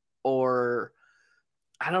 or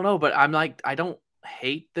I don't know, but I'm like, I don't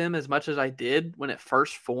hate them as much as I did when it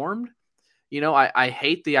first formed. I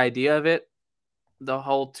hate the idea of it, the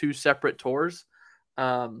whole 2 separate tours.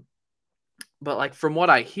 But like from what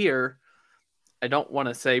I hear, I don't want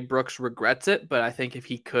to say Brooks regrets it, but I think if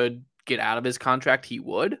he could get out of his contract, he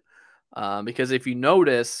would. Because if you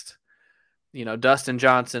noticed, Dustin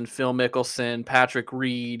Johnson, Phil Mickelson, Patrick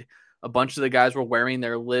Reed, a bunch of the guys were wearing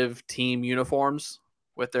their Live team uniforms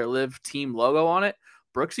with their Live team logo on it.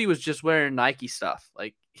 Brooksy was just wearing Nike stuff.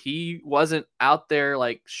 Like he wasn't out there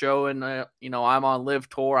like showing, I'm on Live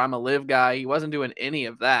tour. I'm a Live guy. He wasn't doing any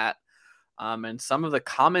of that. And some of the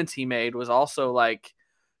comments he made was also like,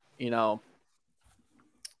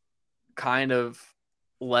 kind of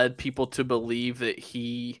led people to believe that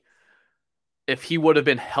if he would have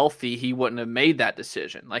been healthy, he wouldn't have made that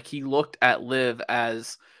decision. Like he looked at Live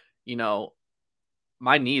as,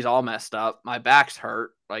 my knee's all messed up. My back's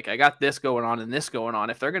hurt. Like I got this going on and this going on.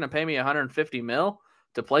 If they're going to pay me $150 million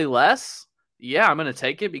to play less, yeah, I'm going to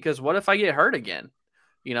take it, because what if I get hurt again?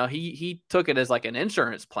 He took it as like an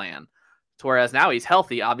insurance plan, to whereas now he's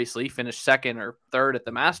healthy, obviously finished 2nd or 3rd at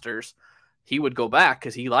the Masters. He would go back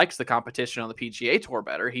because he likes the competition on the PGA Tour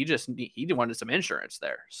better. He wanted some insurance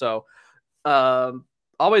there. So,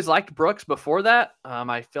 always liked Brooks before that.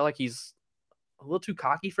 I feel like he's a little too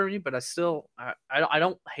cocky for me, but I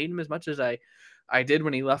don't hate him as much as I did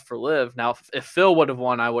when he left for Live. Now, if Phil would have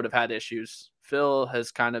won, I would have had issues. Phil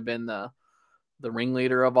has kind of been the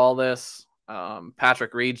ringleader of all this.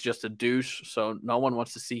 Patrick Reed's just a douche, so no one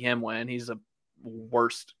wants to see him win. He's the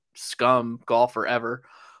worst scum golfer ever.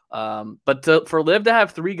 But for Liv to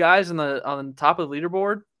have 3 guys on top of the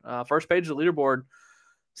leaderboard, first page of the leaderboard,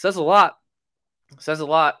 says a lot.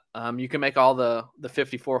 You can make all the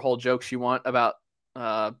 54 hole jokes you want about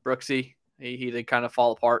Brooksy. He did kind of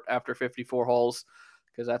fall apart after 54 holes,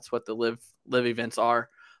 because that's what the live events are.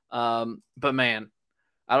 But man,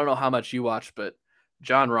 I don't know how much you watch, but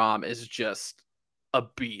Jon Rahm is just a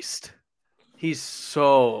beast. He's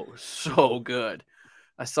so good.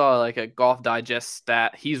 I saw like a Golf Digest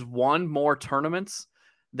stat. He's won more tournaments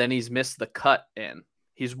than he's missed the cut in.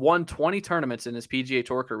 He's won 20 tournaments in his PGA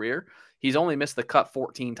Tour career. He's only missed the cut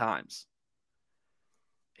 14 times.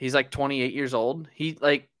 He's like 28 years old. He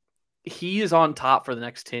is on top for the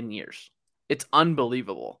next 10 years. It's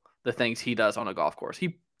unbelievable the things he does on a golf course.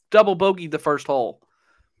 He double bogeyed the first hole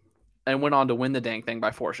and went on to win the dang thing by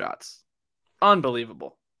 4 shots.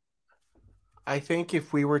 Unbelievable. I think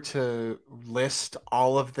if we were to list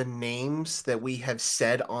all of the names that we have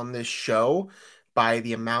said on this show by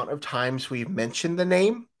the amount of times we've mentioned the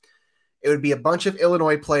name, it would be a bunch of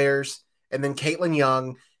Illinois players and then Caitlin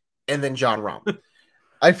Young and then John Rahm.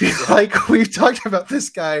 I feel like we've talked about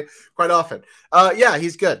this guy quite often. Yeah,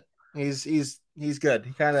 he's good. He's good.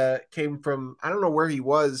 He kind of came from, I don't know where he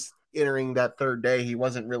was entering that third day. He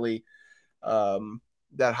wasn't really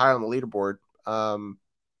that high on the leaderboard.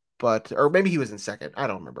 But or maybe he was in second. I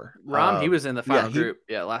don't remember. Rahm, he was in the final group.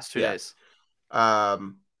 Last 2 yeah. days.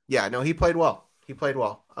 No, he played well.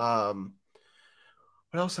 What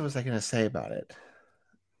else was I going to say about it?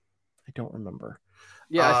 I don't remember.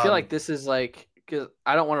 Yeah, I feel like this is like, because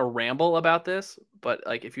I don't want to ramble about this, but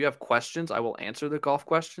like if you have questions, I will answer the golf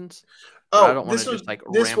questions. I don't want to just like.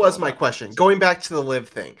 This was my question. This. Going back to the live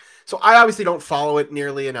thing. So I obviously don't follow it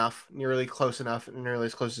nearly close enough, nearly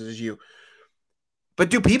as close as you. But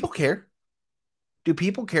do people care? Do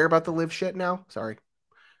people care about the live shit now? Sorry.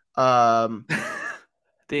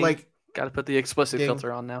 Ding. Like, got to put the explicit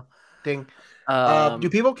filter on now. Ding. Do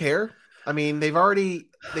people care? I mean, they've already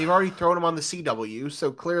thrown him on the CW,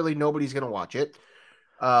 so clearly nobody's going to watch it.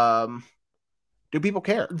 Do people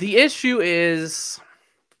care? The issue is,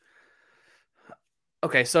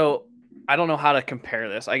 okay, so I don't know how to compare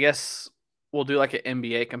this. I guess we'll do like an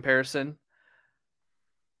NBA comparison.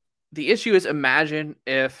 The issue is, imagine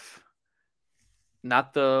if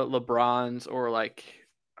not the LeBrons or like,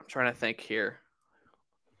 I'm trying to think here.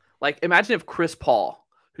 Like, imagine if Chris Paul,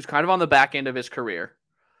 who's kind of on the back end of his career,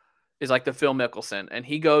 is like the Phil Mickelson, and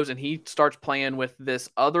he goes and he starts playing with this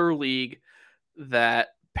other league that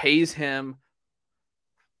pays him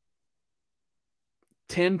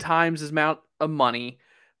 10 times as amount of money.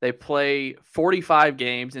 They play 45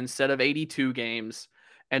 games instead of 82 games.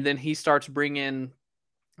 And then he starts bringing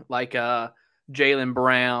like Jaylen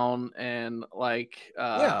Brown and like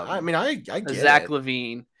I get Zach it.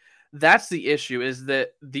 LaVine. That's the issue, is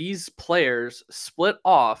that these players split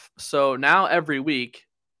off. So now every week,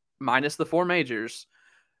 minus the 4 majors,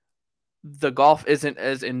 the golf isn't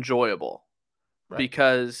as enjoyable. Right.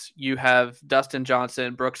 Because you have Dustin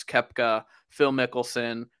Johnson, Brooks Koepka, Phil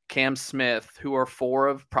Mickelson, Cam Smith, who are 4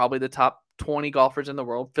 of probably the top 20 golfers in the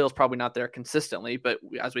world. Phil's probably not there consistently, but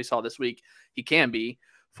as we saw this week, he can be.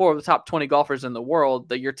 4 of the top 20 golfers in the world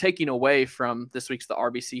that you're taking away from this week's the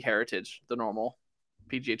RBC Heritage, the normal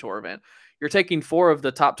PGA Tour event. You're taking 4 of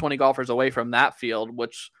the top 20 golfers away from that field,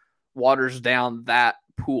 which waters down that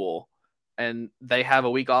pool. And they have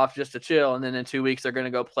a week off just to chill. And then in 2 weeks, they're going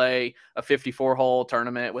to go play a 54-hole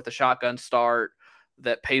tournament with a shotgun start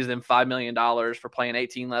that pays them $5 million for playing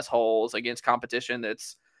 18 less holes against competition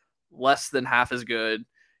that's less than half as good.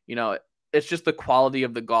 You know, it's just the quality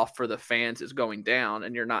of the golf for the fans is going down,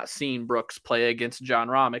 and you're not seeing Brooks play against Jon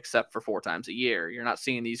Rahm except for 4 times a year. You're not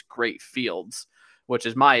seeing these great fields, which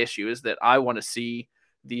is my issue, is that I want to see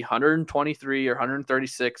the 123 or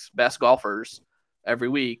 136 best golfers every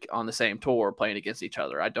week on the same tour playing against each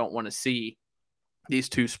other. I don't want to see these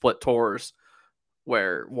 2 split tours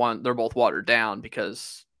where they're both watered down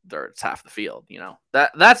because it's half the field. You know,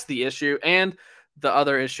 that's the issue. And the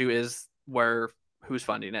other issue is who's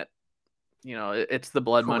funding it. You know, it's the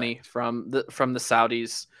blood money from the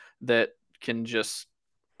Saudis that can just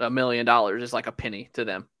 $1 million is like a penny to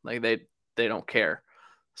them. Like they don't care.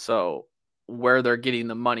 So where they're getting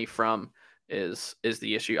the money from is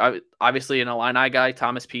the issue. Obviously, an Illini guy,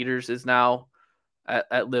 Thomas Peters, is now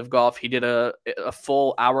at Live Golf. He did a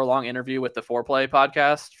full hour-long interview with the Foreplay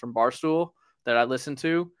podcast from Barstool that I listened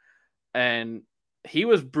to, and he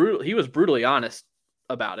was brutally honest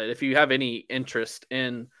about it. If you have any interest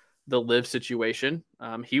in the Live situation,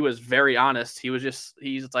 he was very honest.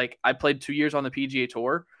 He's like, I played 2 years on the PGA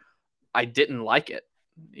Tour. I didn't like it.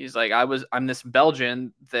 He's like, I'm this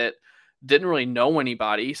Belgian that didn't really know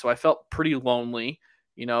anybody, so I felt pretty lonely.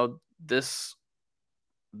 You know, this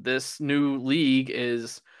new league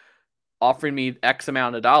is offering me X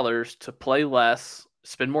amount of dollars to play less,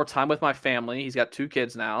 spend more time with my family. He's got 2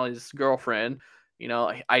 kids now, his girlfriend. You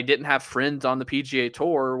know, I didn't have friends on the PGA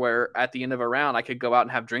Tour where at the end of a round I could go out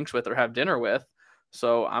and have drinks with or have dinner with.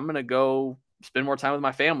 So I'm going to go spend more time with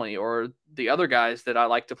my family or the other guys that I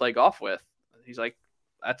like to play golf with. He's like,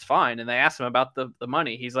 that's fine. And they asked him about the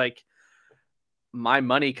money. He's like, my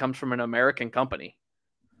money comes from an American company.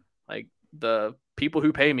 Like, the people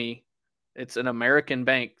who pay me, it's an American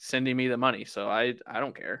bank sending me the money. So I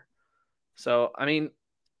don't care. So, I mean,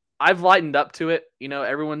 I've lightened up to it.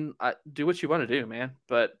 Everyone do what you want to do, man.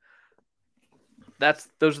 But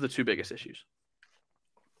those are the two biggest issues.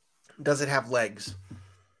 Does it have legs?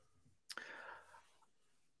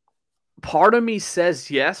 Part of me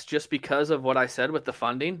says yes, just because of what I said with the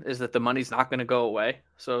funding, is that the money's not going to go away.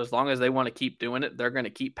 So as long as they want to keep doing it, they're going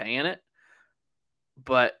to keep paying it.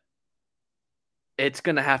 But it's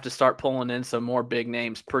going to have to start pulling in some more big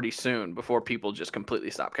names pretty soon before people just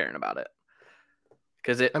completely stop caring about it.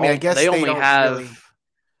 Because I guess they only have really...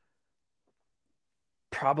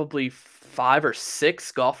 probably 5 or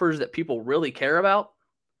 6 golfers that people really care about.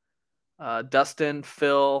 Dustin,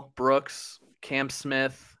 Phil, Brooks, Cam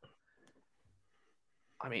Smith.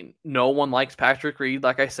 I mean, no one likes Patrick Reed,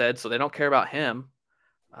 like I said, so they don't care about him.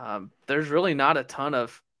 There's really not a ton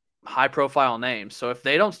of high-profile names. So if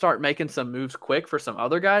they don't start making some moves quick for some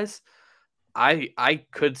other guys, I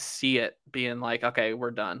could see it being like, okay,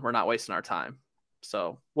 we're done. We're not wasting our time.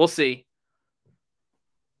 So we'll see.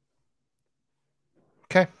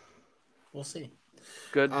 Okay. We'll see.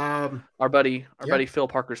 Good. Our buddy Phil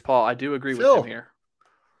Parker's Paul. I do agree with him here.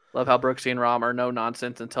 Love how Brooksy and Rahm are no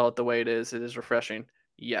nonsense and tell it the way it is. It is refreshing.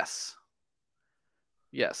 Yes.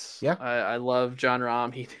 Yeah. I love John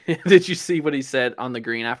Rahm. Did you see what he said on the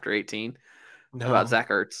green after 18 about Zach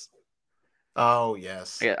Ertz? Oh,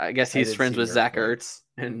 yes. I guess he's friends with Zach Ertz.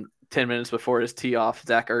 And 10 minutes before his tee off,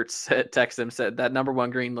 Zach Ertz texted him, said, "That number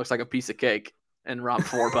 1 green looks like a piece of cake." And Rahm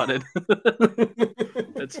 4-butted.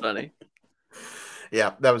 It's funny.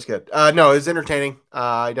 Yeah, that was good. No, it was entertaining.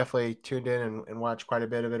 I definitely tuned in and watched quite a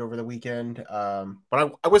bit of it over the weekend.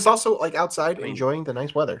 But I was also outside enjoying the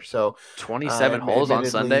nice weather. So 27 holes on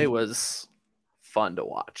Sunday was fun to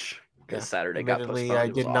watch because Saturday got postponed. I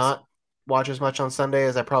did not watch as much on Sunday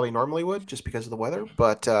as I probably normally would just because of the weather,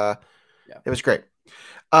 but it was great.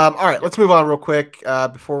 All right, let's move on real quick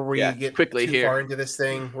before we get too far into this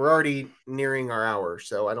thing. We're already nearing our hour,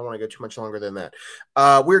 so I don't want to go too much longer than that.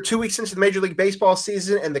 We're 2 weeks into the Major League Baseball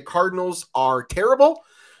season, and the Cardinals are terrible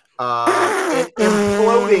and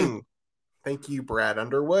imploding. Thank you, Brad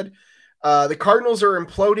Underwood. The Cardinals are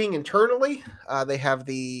imploding internally. They have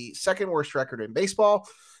the second worst record in baseball.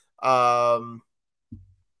 They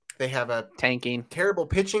have a terrible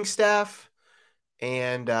pitching staff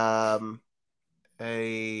and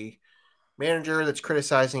a manager that's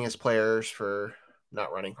criticizing his players for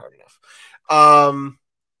not running hard enough.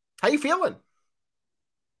 How you feeling?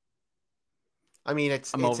 I mean,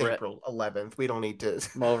 it's April 11th. We don't need to.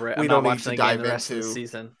 I'm over it. We don't need to dive into the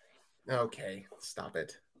season. Okay, stop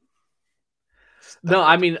it. No,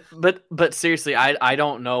 I mean, but seriously, I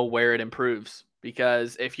don't know where it improves,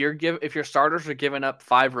 because if your starters are giving up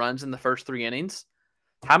 5 runs in the first 3 innings,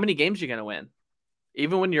 how many games are you going to win?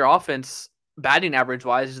 Even when your offense, batting average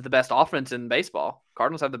wise, is the best offense in baseball.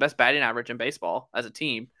 Cardinals have the best batting average in baseball as a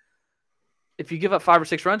team. If you give up 5 or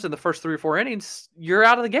 6 runs in the first 3 or 4 innings, you're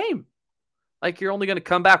out of the game. You're only going to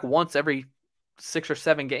come back once every 6 or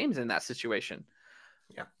 7 games in that situation.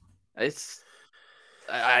 Yeah.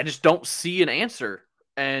 I just don't see an answer.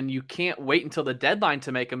 And you can't wait until the deadline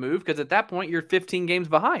to make a move, because at that point you're 15 games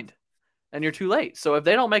behind and you're too late. So if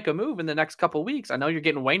they don't make a move in the next couple of weeks, I know you're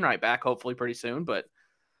getting Wainwright back hopefully pretty soon, but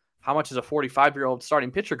how much is a 45-year-old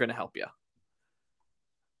starting pitcher going to help you?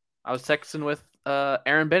 I was texting with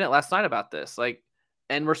Aaron Bennett last night about this.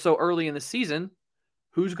 And we're so early in the season,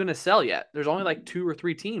 who's going to sell yet? There's only 2 or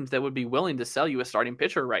 3 teams that would be willing to sell you a starting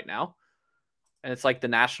pitcher right now. And it's the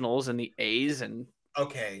Nationals and the A's. And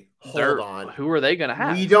okay, hold on. Who are they going to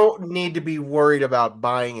have? We don't need to be worried about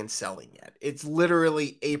buying and selling yet. It's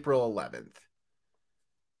literally April 11th.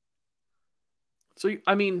 So,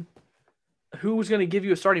 I mean, who's going to give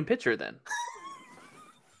you a starting pitcher then?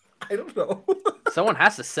 I don't know. Someone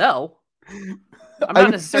has to sell. I'm not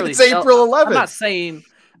necessarily. It's April 11th.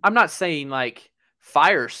 I'm not saying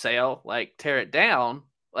fire sale, tear it down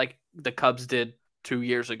like the Cubs did 2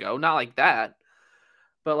 years ago. Not like that.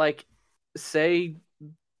 But say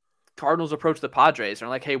Cardinals approach the Padres and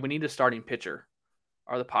are like, hey, we need a starting pitcher.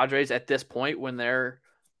 Are the Padres at this point, when they're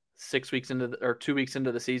 6 weeks into or 2 weeks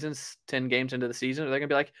into the season, 10 games into the season, are they going to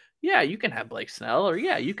be like, yeah, you can have Blake Snell, or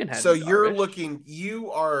yeah, you can have. So you're looking,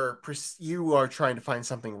 you are trying to find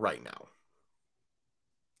something right now.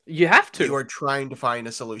 You have to. You are trying to find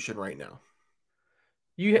a solution right now.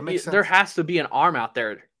 There has to be an arm out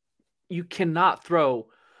there. You cannot throw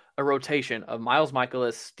a rotation of Miles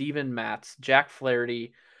Michaelis, Steven Matz, Jack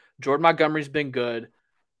Flaherty, Jordan Montgomery's been good,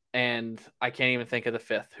 and I can't even think of the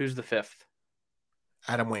 5th. Who's the 5th?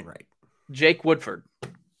 Adam Wainwright. Jake Woodford.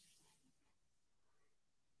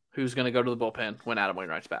 Who's going to go to the bullpen when Adam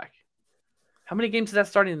Wainwright's back? How many games does that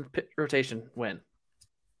starting rotation win?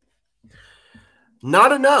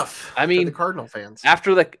 Not enough I for the mean, Cardinal fans.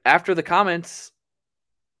 after the comments,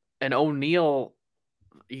 and O'Neal,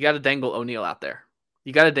 you got to dangle O'Neal out there.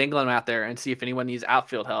 You got to dangle him out there and see if anyone needs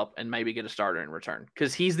outfield help and maybe get a starter in return,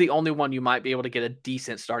 because he's the only one you might be able to get a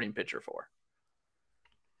decent starting pitcher for.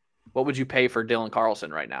 What would you pay for Dylan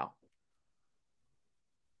Carlson right now?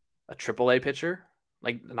 A AAA pitcher?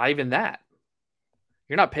 Like, not even that.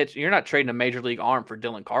 You're not trading a major league arm for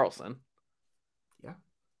Dylan Carlson. Yeah.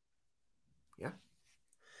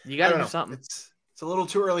 You got to do something. It's a little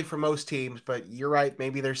too early for most teams, but you're right.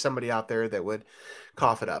 Maybe there's somebody out there that would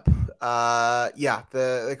cough it up.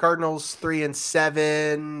 The Cardinals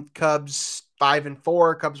 3-7, Cubs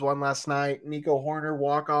 5-4. Cubs won last night. Nico Horner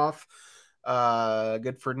walk off.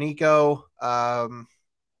 Good for Nico.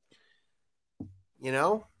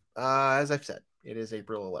 As I've said, it is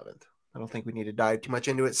April 11th. I don't think we need to dive too much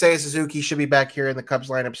into it. Seiya Suzuki should be back here in the Cubs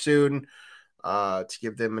lineup soon to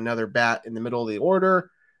give them another bat in the middle of the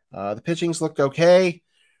order. The pitching's looked okay.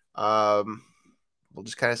 We'll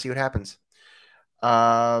just kind of see what happens.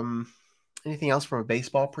 Anything else from a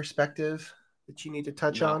baseball perspective that you need to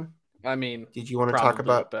touch on? I mean, did you want to talk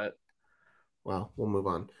about? But well, we'll move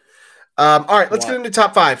on. All right, let's get into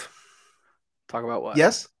top 5. Talk about what?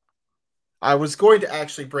 Yes, I was going to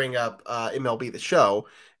actually bring up MLB The Show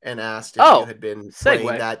and asked if you had been playing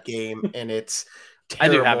that game, and it's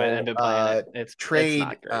terrible. I do have it. I've been playing it. It's trade.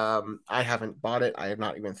 It's not great. I haven't bought it. I have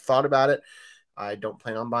not even thought about it. I don't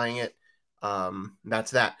plan on buying it. That's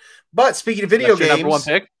that. But speaking of video games, number one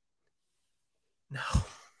pick?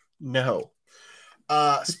 No.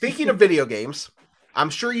 Speaking of video games, I'm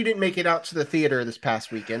sure you didn't make it out to the theater this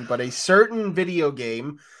past weekend, but a certain video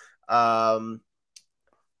game broke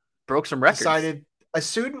some records. A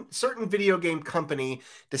certain video game company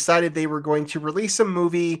decided they were going to release a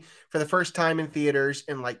movie for the first time in theaters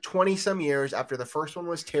in like 20 some years after the first one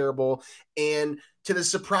was terrible. And to the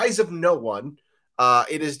surprise of no one,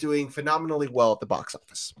 it is doing phenomenally well at the box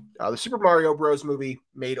office. The Super Mario Bros. Movie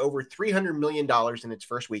made over $300 million in its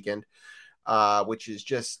first weekend, which is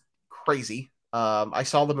just crazy. I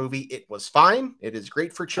saw the movie. It was fine. It is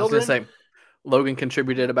great for children. I was going to say, Logan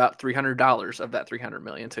contributed about $300 of that $300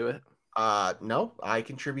 million to it. No, I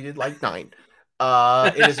contributed like $9.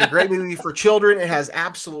 It is a great movie for children. It has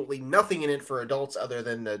absolutely nothing in it for adults other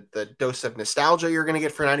than the dose of nostalgia you're going to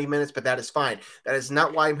get for 90 minutes, but that is fine. That is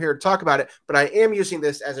not why I'm here to talk about it, but I am using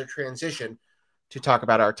this as a transition to talk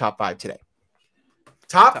about our top 5 today.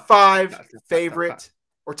 Top 5 favorite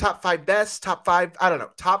or top 5 best, top 5, I don't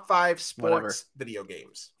know, top 5 sports video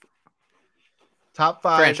games. Top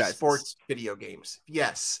 5 franchises. Sports video games.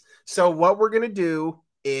 Yes. So what we're going to do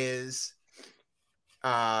is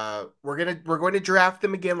we're going to draft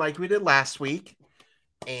them again like we did last week,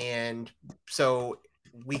 and so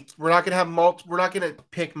we're not going to have we're not going to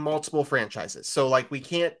pick multiple franchises. So like we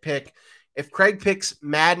can't pick if Craig picks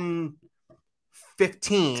Madden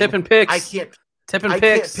 15. Tipping picks. I can't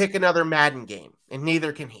pick another Madden game, and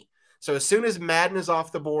neither can he. So as soon as Madden is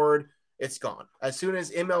off the board, it's gone. As soon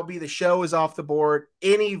as MLB The Show is off the board,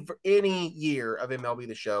 any year of MLB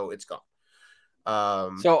The Show, it's gone.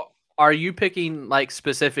 So are you picking like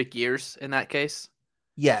specific years in that case?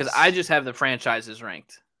 Yes. Because I just have the franchises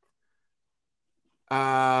ranked.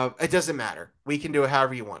 It doesn't matter. We can do it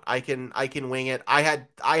however you want. I can wing it. I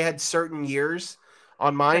had certain years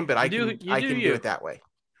on mine, but I can do it that way.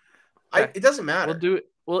 Okay. It doesn't matter.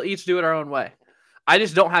 We'll each do it our own way. I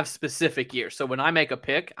just don't have specific years. So when I make a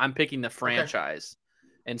pick, I'm picking the franchise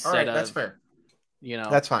instead of. That's fair.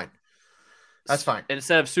 That's fine. That's fine.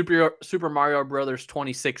 Instead of Super Mario Brothers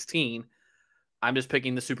 2016, I'm just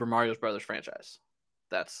picking the Super Mario Brothers franchise.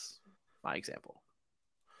 That's my example.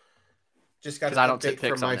 Just got because I don't take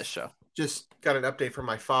picks on this show. Just got an update from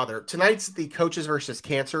my father. Tonight's the Coaches versus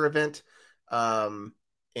Cancer event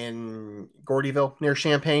in Gordyville near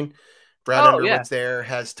Champaign. Brad Underwood's there,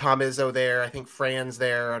 has Tom Izzo there. I think Fran's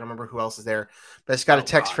there. I don't remember who else is there. But I just got a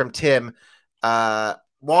text from Tim.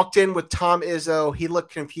 Walked in with Tom Izzo. He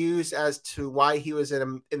looked confused as to why he was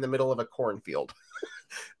in the middle of a cornfield.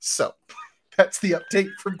 So that's the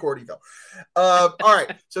update from Gordyville. All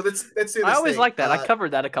right. So let's do this. I always like that. I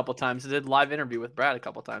covered that a couple times. I did live interview with Brad a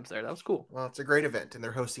couple times there. That was cool. Well, it's a great event, and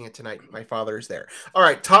they're hosting it tonight. My father is there. All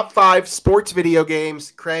right. Top 5 sports video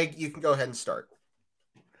games. Craig, you can go ahead and start.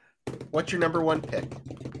 What's your number 1 pick?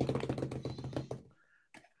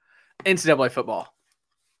 NCAA football.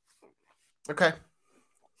 Okay.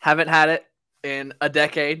 Haven't had it in a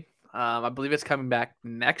decade. I believe it's coming back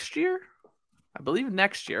next year.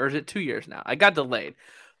 Or is it 2 years now? I got delayed. It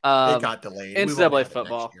got delayed. NCAA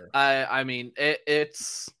football. I mean,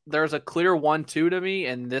 it's there's a clear 1-2 to me,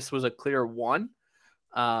 and this was a clear 1.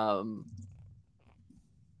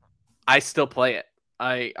 I still play it.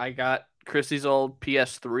 I got Chrissy's old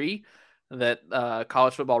PS3 that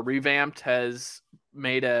College Football Revamped has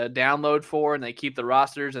made a download for, and they keep the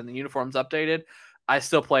rosters and the uniforms updated. I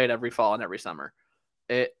still play it every fall and every summer.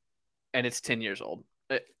 It's 10 years old.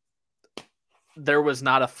 There was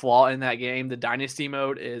not a flaw in that game. The Dynasty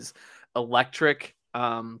mode is electric.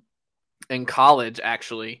 In college,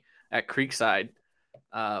 actually, at Creekside,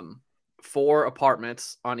 4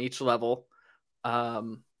 apartments on each level.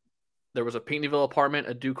 There was a Pinckneyville apartment,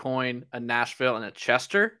 a DuQuoin, a Nashville, and a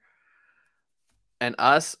Chester. And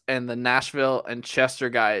us and the Nashville and Chester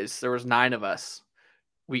guys, there was 9 of us.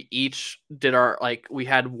 We each did we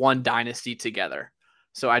had one dynasty together.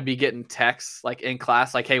 So I'd be getting texts like in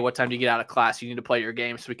class, like, hey, what time do you get out of class? You need to play your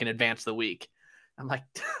game so we can advance the week. I'm like,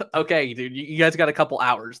 okay, dude, you guys got a couple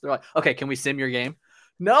hours. They're like, okay, can we sim your game?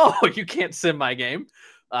 No, you can't sim my game.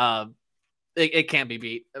 It can't be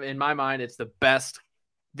beat. In my mind, it's the best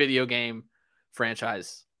video game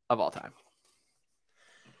franchise of all time.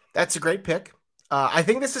 That's a great pick. I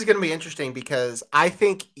think this is going to be interesting because I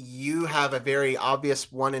think you have a very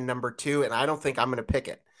obvious one in number 2, and I don't think I'm going to pick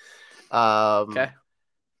it. Okay.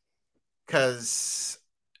 Because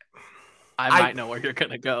I might know where you're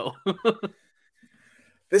going to go.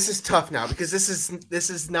 This is tough now because this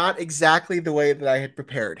is not exactly the way that I had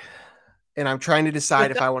prepared, and I'm trying to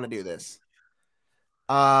decide if I want to do this.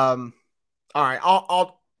 All right,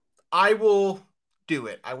 I will do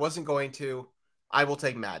it. I wasn't going to. I will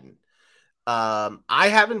take Madden. I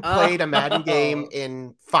haven't played a Madden game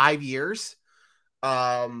in 5 years,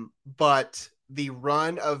 but the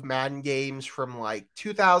run of Madden games from like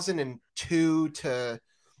 2002 to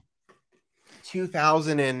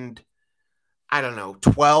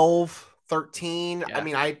 12, 13. Yeah. I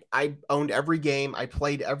mean, I owned every game. I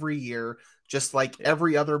played every year, just like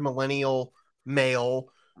every other millennial male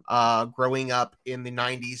growing up in the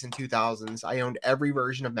 90s and 2000s. I owned every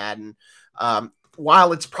version of Madden.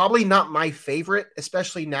 While it's probably not my favorite,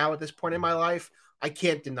 especially now at this point in my life, I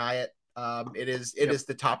can't deny it. It is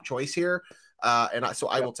the top choice here. So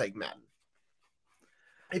I will take Madden.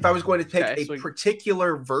 If I was going to take a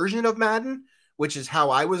particular version of Madden, which is how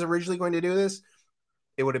I was originally going to do this,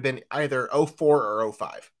 it would have been either 04 or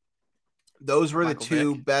 05. Those were the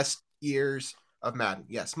 2 best years of Madden.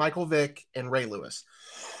 Yes, Michael Vick and Ray Lewis.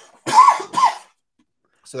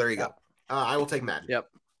 So there you go. I will take Madden.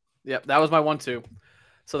 Yep, that was my 1-2.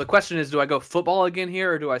 So the question is, do I go football again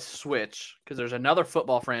here or do I switch? Because there's another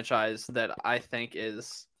football franchise that I think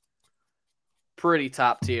is pretty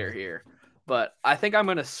top tier here. But I think I'm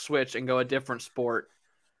going to switch and go a different sport.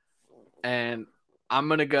 And I'm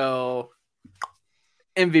going to go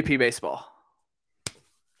MVP baseball.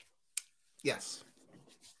 Yes.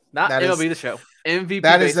 Not MLB The Show. MVP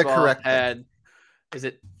that baseball is the correct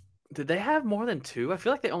did they have more than 2? I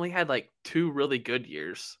feel like they only had like 2 really good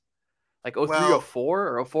years. Like 03,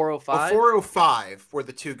 04 or 04, 05? 04, 05 were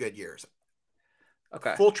the 2 good years.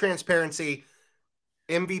 Okay. Full transparency,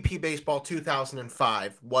 MVP baseball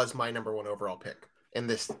 2005 was my number 1 overall pick in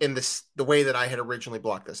this the way that I had originally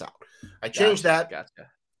blocked this out. I changed that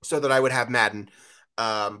so that I would have Madden.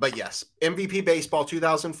 But yes, MVP baseball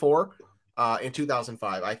 2004 and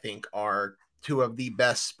 2005 I think are 2 of the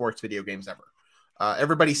best sports video games ever.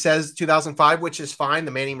 Everybody says 2005, which is fine.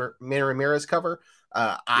 The Manny Ramirez cover.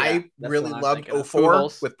 I really loved 04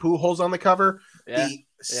 with Pujols on the cover. Yeah. The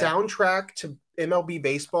soundtrack to MLB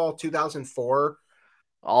Baseball 2004,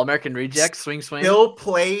 All-American Rejects, Swing, still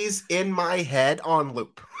plays in my head on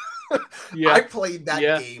loop. I played that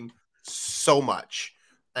game so much,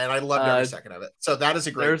 and I loved every second of it. So that is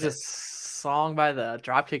a great There's a song by the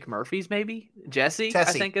Dropkick Murphys, maybe? Tessie, I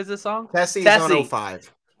think is the song. Tessie is on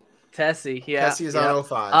 05. Tessie, yeah. Tessie is on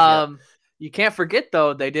 05. You can't forget,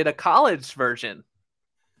 though, they did a college version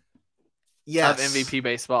of MVP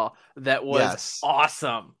baseball that was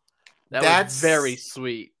awesome. That's very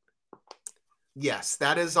sweet. Yes,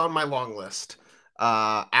 that is on my long list.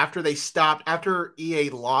 After EA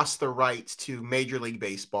lost the rights to Major League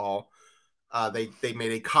Baseball, they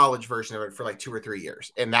made a college version of it for like 2 or 3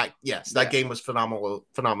 years. And that game was phenomenal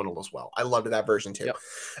as well. I loved that version too. Yep.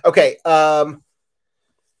 Okay.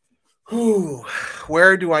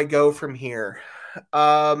 Where do I go from here?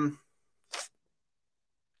 I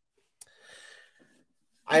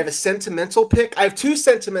have a sentimental pick. I have 2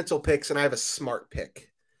 sentimental picks and I have a smart pick.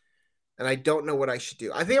 And I don't know what I should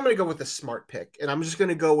do. I think I'm going to go with a smart pick. And I'm just going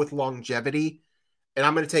to go with longevity. And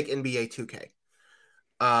I'm going to take NBA 2K.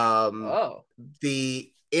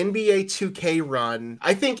 The NBA 2K run.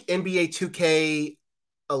 I think NBA 2K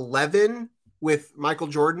 11 with Michael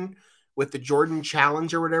Jordan, with the Jordan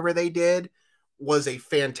Challenge or whatever they did, was a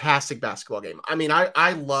fantastic basketball game. I mean,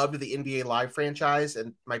 I loved the NBA Live franchise,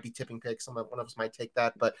 and might be tipping picks. One of us might take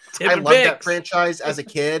that, but I loved that franchise as a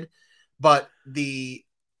kid. But the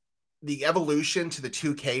evolution to the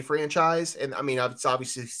 2K franchise, and I mean, it's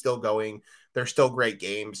obviously still going. They're still great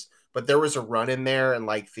games, but there was a run in there in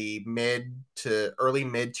like the mid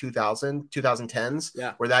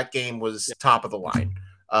 2010s where that game was top of the line.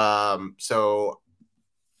 So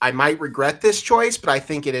I might regret this choice, but I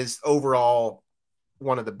think it is overall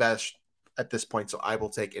one of the best at this point. So I will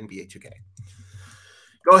take NBA 2K.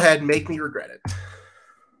 Go ahead, make me regret it.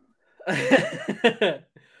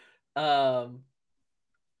 I'm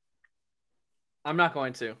not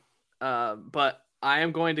going to, but I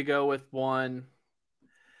am going to go with one.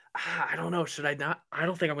 I don't know. Should I not? I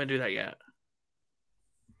don't think I'm going to do that yet.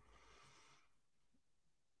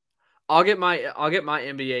 I'll get my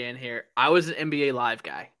NBA in here. I was an NBA Live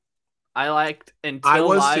guy. I liked until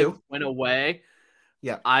Live went away.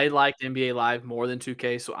 Yeah, I liked NBA Live more than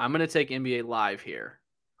 2K, so I'm going to take NBA Live here.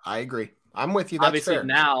 I agree. I'm with you. That's obviously fair.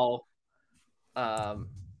 Now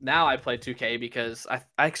I play 2K because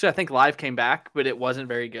I think Live came back, but it wasn't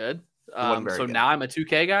very good. Now I'm a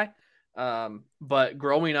 2K guy. But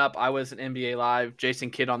growing up, I was an NBA Live. Jason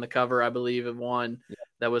Kidd on the cover, I believe, of one. Yeah.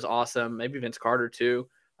 That was awesome. Maybe Vince Carter too.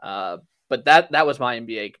 But that was my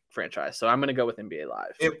NBA franchise. So I'm going to go with NBA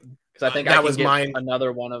Live because I think I can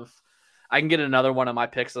get another one of my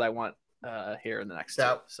picks that I want here in the next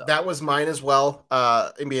two. So that was mine as well.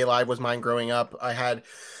 NBA Live was mine growing up. I had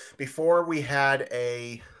before we had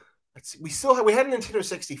we had a Nintendo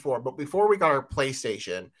 64, but before we got our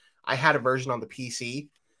PlayStation, I had a version on the PC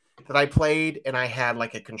that I played, and I had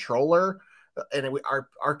like a controller, and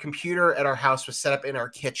our computer at our house was set up in our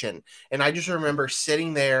kitchen, and I just remember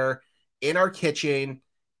sitting there in our kitchen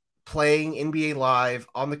playing NBA Live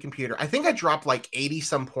on the computer. I think I dropped like 80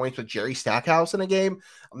 some points with Jerry Stackhouse in a game.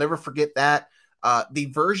 I'll never forget that.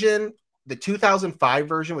 The 2005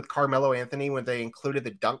 version with Carmelo Anthony, when they included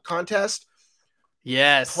the dunk contest.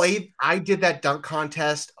 Yes. I did that dunk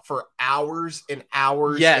contest for hours and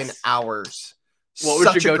hours and hours.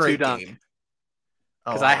 What was your go-to dunk?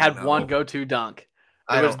 Because I had one go-to dunk.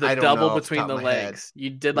 It was the double between the legs.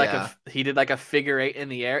 You did he did like a figure 8 in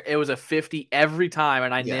the air. It was a 50 every time,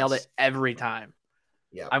 and I nailed it every time.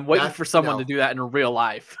 Yeah, I'm waiting for someone to do that in real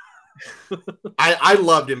life. I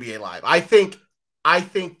loved NBA Live. I think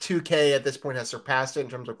 2K at this point has surpassed it in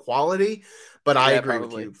terms of quality, but I agree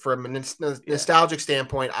with you. From a nostalgic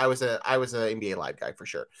standpoint, I was a NBA Live guy for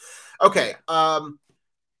sure. Okay, I'm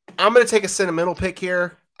going to take a sentimental pick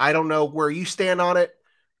here. I don't know where you stand on it.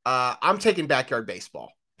 I'm taking backyard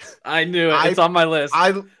baseball. I knew it. It's on my list.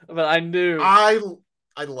 But I knew. I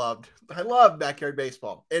loved backyard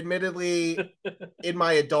baseball. Admittedly, in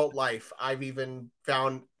my adult life, I've even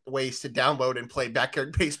found ways to download and play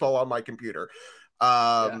backyard baseball on my computer.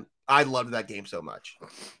 I loved that game so much.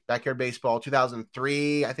 Backyard baseball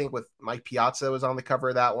 2003, I think, with Mike Piazza was on the cover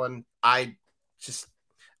of that one. The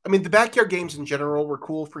backyard games in general were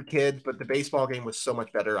cool for kids, but the baseball game was so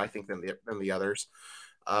much better, I think, than the others.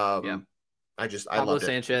 I loved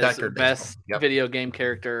Sanchez, it. Best video game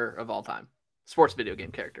character of all time. Sports video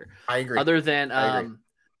game character. I agree. Other than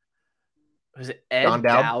was it Ed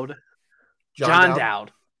Dowd? John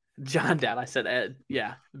Dowd. John Dowd. I said Ed.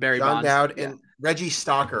 Yeah. Barry Bonds. John Dowd and Reggie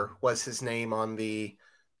Stalker was his name on the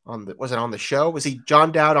was it on the show? Was he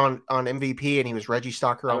John Dowd on MVP and he was Reggie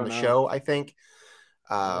Stalker on the show, I think.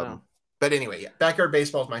 But anyway, backyard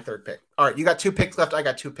baseball is my third pick. All right, you got 2 picks left. I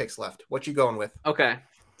got 2 picks left. What you going with? Okay.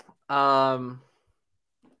 I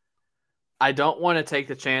don't want to take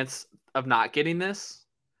the chance of not getting this.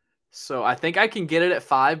 So I think I can get it at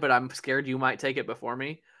 5, but I'm scared you might take it before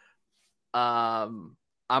me. I'm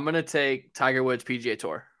going to take Tiger Woods PGA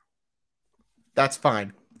Tour. That's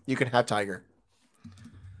fine. You can have Tiger.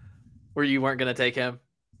 Or you weren't going to take him?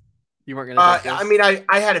 You weren't going to take this?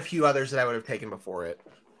 I had a few others that I would have taken before it.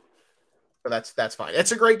 But that's fine.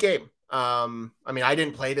 It's a great game. I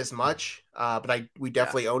didn't play it as much, but we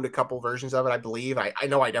definitely owned a couple versions of it, I believe. I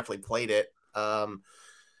know I definitely played it.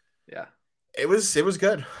 It was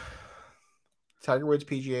good. Tiger Woods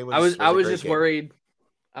PGA was I was just game. worried.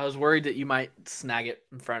 I was worried that you might snag it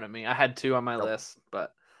in front of me. I had 2 on my list,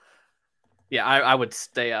 but I would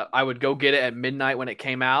stay up. I would go get it at midnight when it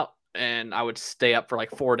came out, and I would stay up for like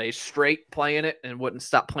 4 days straight playing it and wouldn't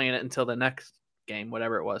stop playing it until the next game,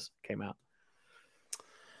 whatever it was, came out.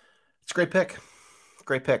 It's a great pick.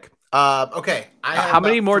 Great pick. Okay. How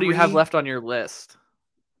many more do you have left on your list?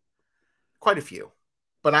 Quite a few.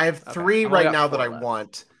 But I have 3 right now that I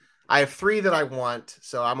want. I have 3 that I want,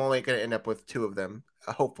 so I'm only going to end up with 2 of them,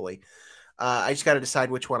 hopefully. I just got to decide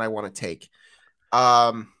which one I want to take.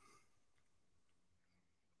 Um,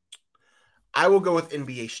 I will go with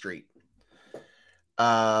NBA Street.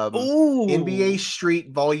 NBA Ooh, Street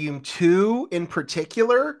Volume 2 in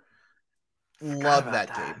particular, forgot love about that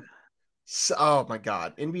that. game. So, oh my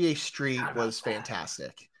god, NBA Forgot Street about was that.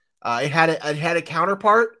 fantastic. It had a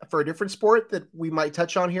counterpart for a different sport that we might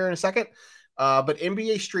touch on here in a second. But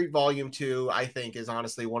NBA Street Volume 2, I think, is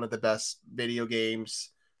honestly one of the best video games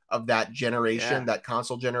of that generation, Yeah, that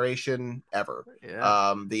console generation ever.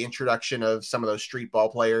 yeah, The introduction of some of those street ball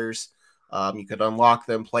players, you could unlock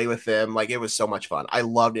them, play with them. Like, it was so much fun. I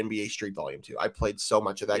loved NBA Street Volume 2. I played so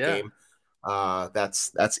much of that yeah. game.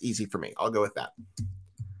 That's easy for me. I'll go with that.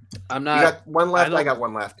 I'm You not. got one I left. I don't. got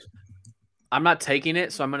one left. I'm not taking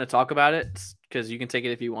it, so I'm going to talk about it because you can take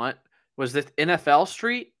it if you want. Was this NFL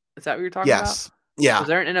Street? Is that what you're talking about? Yes. Yeah. Was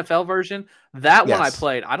there an NFL version? That one I Yes.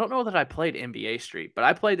 played. I don't know that I played NBA Street, but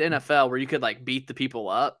I played the NFL where you could like beat the people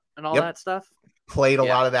up and all Yep. that stuff. Played a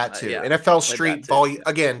Yeah, lot of that too. yeah, NFL played that Street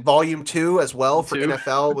too. Volume 2 as well for Two.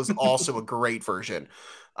 NFL was also a great version.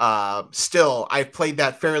 Still, I've played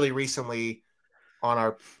that fairly recently on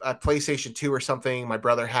our PlayStation 2 or something. My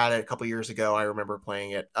brother had it a couple years ago. I remember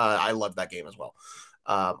playing it. I loved that game as well.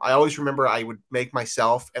 I always remember I would make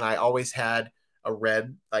myself, and I always had a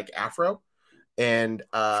red like afro, and Of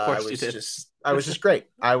I course you was did. just great.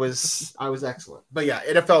 I was excellent. But yeah,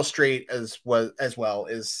 NFL Street as well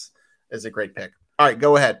is a great pick. All right,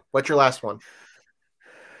 go ahead. What's your last one?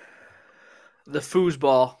 The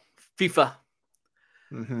foosball, FIFA.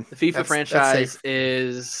 Mm-hmm. The FIFA That's franchise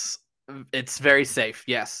safe. it's very safe.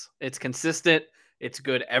 Yes, it's consistent. It's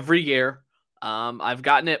good every year. I've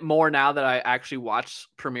gotten it more now that I actually watch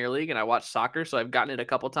Premier League and I watch soccer, so I've gotten it a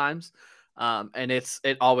couple times, and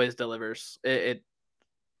it always delivers. It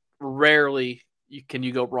rarely can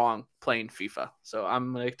you go wrong playing FIFA. So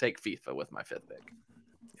I'm gonna take FIFA with my fifth pick.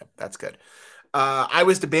 Yep, that's good. I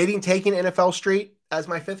was debating taking NFL Street as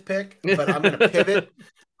my fifth pick, but I'm going to pivot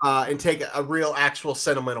and take a real, actual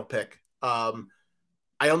sentimental pick.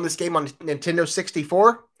 I own this game on Nintendo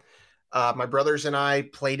 64. My brothers and I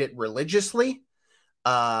played it religiously.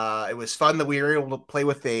 It was fun that we were able to play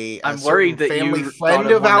with a I'm certain worried that family you thought friend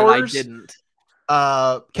of of one that I ours, didn't.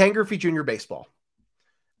 Ken Griffey Jr. Baseball.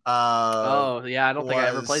 Oh yeah, I don't think I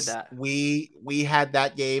ever played Was that. we had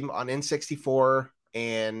that game on N64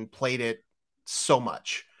 and played it so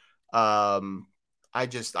much. Um, I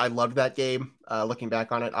loved that game. Looking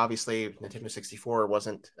back on it, obviously Nintendo 64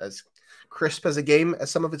 wasn't as crisp as a game as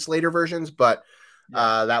some of its later versions, but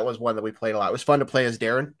Yeah. that was one that we played a lot. It was fun to play as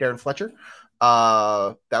Darren Fletcher.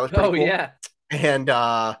 That was pretty Oh cool. yeah. And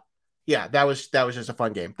yeah, that was just a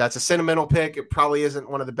fun game. That's a sentimental pick. It probably isn't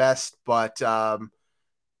one of the best, but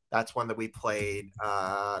that's one that we played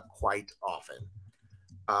quite often.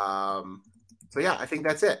 So yeah, I think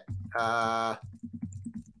that's it.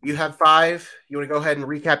 You have 5. You want to go ahead and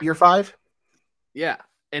recap your 5? Yeah.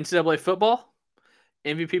 NCAA football,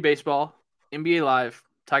 MVP baseball, NBA Live,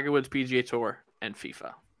 Tiger Woods PGA Tour, and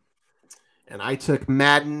FIFA. And I took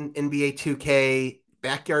Madden, NBA 2K,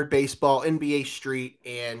 Backyard Baseball, NBA Street,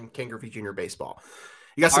 and Ken Griffey Jr. Baseball.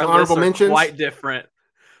 You got some Our honorable lists are mentions? quite different.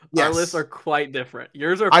 Yes. Our lists are quite different.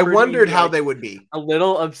 Yours are I pretty, wondered how like, they would be. a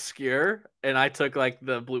little obscure, and I took like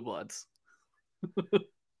the Blue Bloods.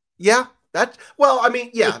 Yeah, that's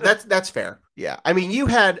fair. Yeah. I mean, you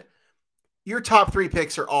had your top 3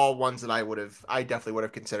 picks are all ones that I definitely would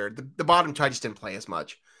have considered. The bottom 2 I just didn't play as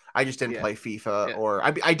much. I just didn't Yeah. play FIFA, Yeah. or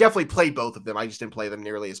I definitely played both of them. I just didn't play them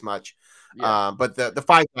nearly as much. Yeah. But the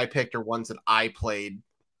 5 I picked are ones that I played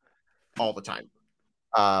all the time.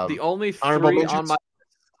 The only Honorable 3 on mentions? my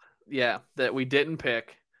that we didn't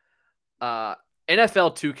pick.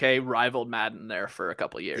 NFL 2K rivaled Madden there for a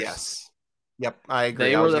couple years. Yes. Yep, I agree.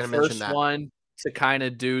 They I were was the going to mention first that. one to kind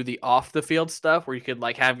of do the off the field stuff where you could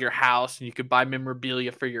like have your house and you could buy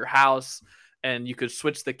memorabilia for your house and you could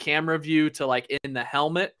switch the camera view to like in the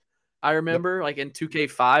helmet. I remember like in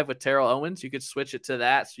 2K5 with Terrell Owens, you could switch it to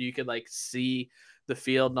that so you could like see the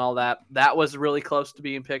field and all that. That was really close to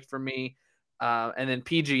being picked for me. And then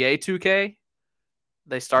PGA 2K,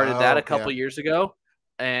 they started that a couple years ago,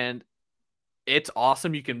 and it's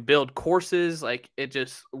awesome. You can build courses. Like, it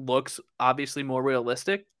just looks obviously more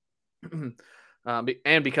realistic.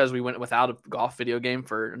 And because we went without a golf video game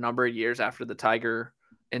for a number of years after the Tiger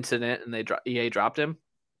incident and EA dropped him.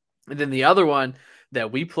 And then the other one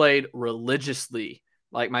that we played religiously,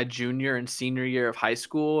 like my junior and senior year of high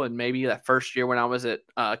school, and maybe that first year when I was at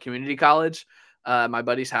community college, my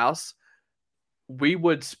buddy's house, we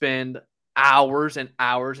would spend hours and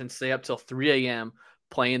hours and stay up till 3 a.m.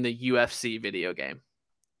 playing the UFC video game.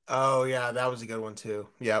 Oh yeah, that was a good one too.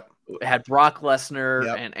 Yep. It had Brock Lesnar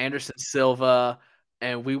Yep. and Anderson Silva,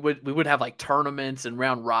 and we would have like tournaments and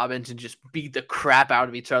round robins and just beat the crap out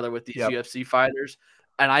of each other with these Yep. UFC fighters.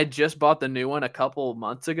 And I just bought the new one a couple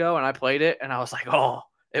months ago, and I played it, and I was like, oh,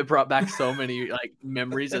 it brought back so many like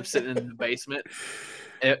memories of sitting in the basement.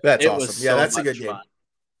 That's It was awesome. Yeah, so that's a much good game. fun.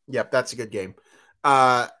 Yep, that's a good game.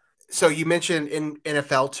 So you mentioned in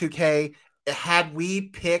NFL 2K, had we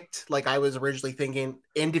picked, like I was originally thinking,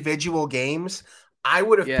 individual games, I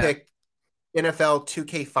would have Yeah, picked NFL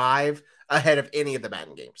 2K5 ahead of any of the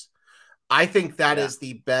Madden games. I think that yeah, is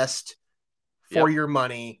the best for yep. your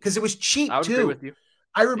money because it was cheap I would agree too. with you.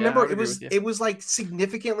 I Yeah, I remember would agree with you. it was like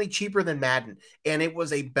significantly cheaper than Madden, and it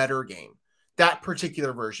was a better game. That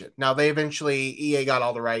particular version. Now they eventually EA got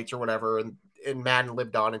all the rights or whatever, and Madden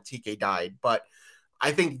lived on and TK died. But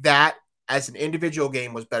I think that as an individual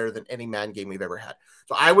game was better than any Madden game we've ever had.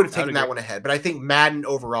 So I would have I would taken that agree. one ahead. But I think Madden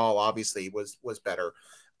overall obviously was better.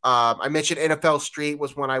 I mentioned NFL Street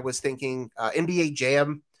was one I was thinking. NBA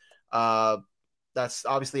Jam. Uh, that's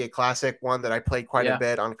obviously a classic one that I played quite a Yeah,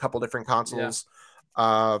 bit on a couple different yeah. consoles.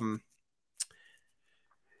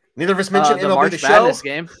 Neither of us mentioned The MLB The March Show. Madness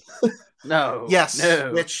game. No, Yes,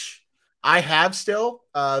 no. which I have still.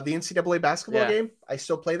 The NCAA basketball Yeah, game. I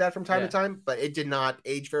still play that from time to yeah. time, but it did not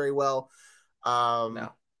age very well.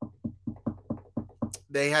 No.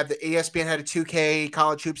 They had the ESPN had a 2K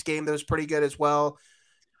college hoops game that was pretty good as well.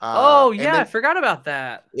 Oh And yeah, I then forgot about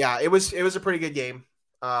that. yeah, it was a pretty good game.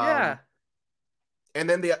 Yeah. And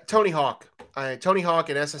then the Tony Hawk and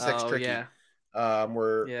SSX Oh Tricky yeah. Yeah.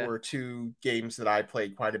 were two games that I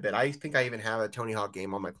played quite a bit. I think I even have a Tony Hawk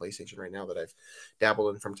game on my PlayStation right now that I've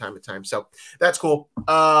dabbled in from time to time. So that's cool.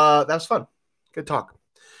 That was fun. Good talk.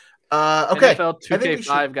 Okay. NFL I think we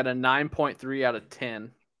should. 2K5 got a 9.3 out of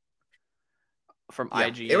 10 from Yeah,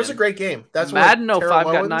 it was a IGN. great game. That's what Madden Terrell 05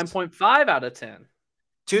 got Owens. 9.5 out of 10.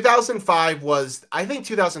 2005 was. I think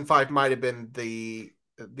 2005 might have been the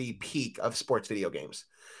peak of sports video games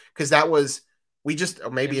because that was we just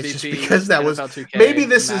or maybe it's just MVP, because that was NFL 2K, maybe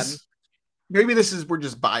this Madden. is maybe this is we're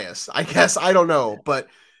just biased. I guess I don't know, but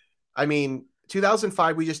I mean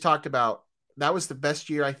 2005 we just talked about that was the best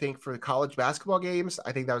year I think for the college basketball games.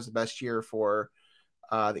 I think that was the best year for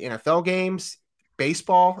the NFL games,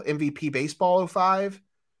 baseball, MVP baseball 05.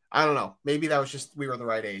 I don't know. Maybe that was just we were the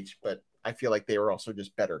right age, but I feel like they were also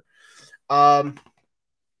just better.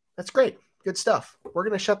 That's great. Good stuff. We're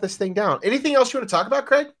gonna shut this thing down. Anything else you want to talk about,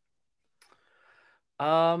 Craig?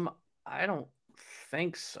 I don't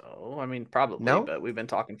think so. I mean, probably, No. but we've been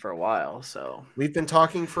talking for a while, so We've been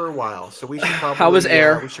talking for a while, so we should probably. How was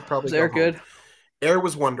Air? We should probably Was go Air home. good? Air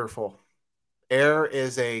was wonderful. Air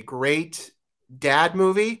is a great dad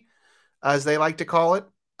movie, as they like to call it.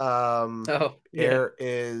 Oh, yeah. Air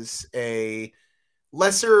is a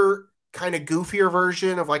lesser, kind of goofier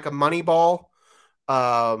version of like a Moneyball.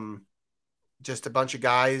 Just a bunch of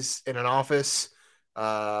guys in an office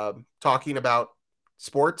talking about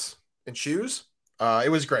sports and shoes. It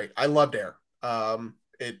was great. I loved Air.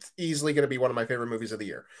 It's easily going to be one of my favorite movies of the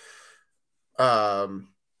year.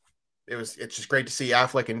 It's just great to see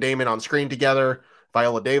Affleck and Damon on screen together.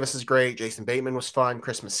 Viola Davis is great. Jason Bateman was fun.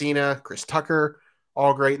 Chris Messina, Chris Tucker,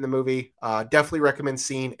 all great in the movie. Definitely recommend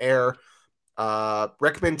seeing Air.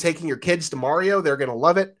 Recommend taking your kids to Mario. They're going to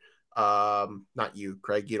love it. Not you,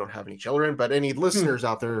 Craig. You don't have any children, but any listeners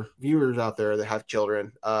out there, viewers out there that have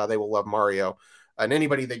children, they will love Mario. And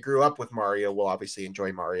anybody that grew up with Mario will obviously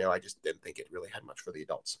enjoy Mario. I just didn't think it really had much for the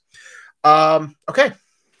adults. Okay.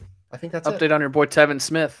 I think that's Update it. on your boy Tevin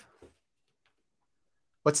Smith.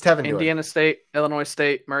 What's Tevin doing? Indiana State, Illinois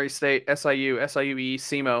State, Murray State, SIU, SIUE,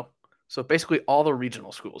 SEMO. So basically all the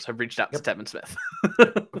regional schools have reached out to Tevin Smith.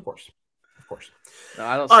 Of course. No,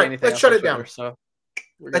 I don't All see right, anything. let's shut it down. So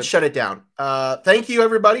let's shut it down. Thank you,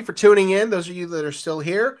 everybody, for tuning in. Those of you that are still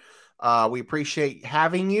here, we appreciate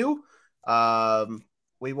having you.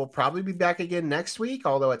 We will probably be back again next week,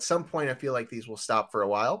 although at some point I feel like these will stop for a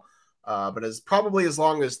while. But as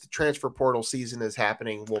long as the transfer portal season is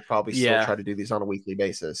happening, we'll probably still try to do these on a weekly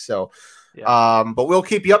basis. So, but we'll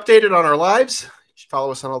keep you updated on our lives. You should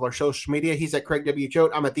follow us on all of our social media. He's at Craig W.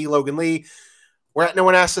 Choate. I'm at the Logan Lee. We're at No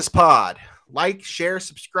One Asked Us Pod. Like, share,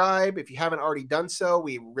 subscribe. If you haven't already done so,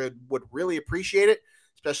 we would really appreciate it,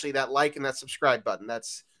 especially that like and that subscribe button.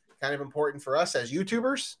 That's kind of important for us as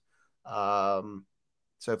YouTubers.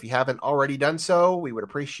 So if you haven't already done so, we would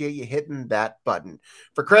appreciate you hitting that button.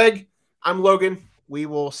 For Craig, I'm Logan. We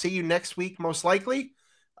will see you next week, most likely.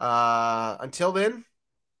 Until then,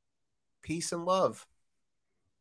 peace and love.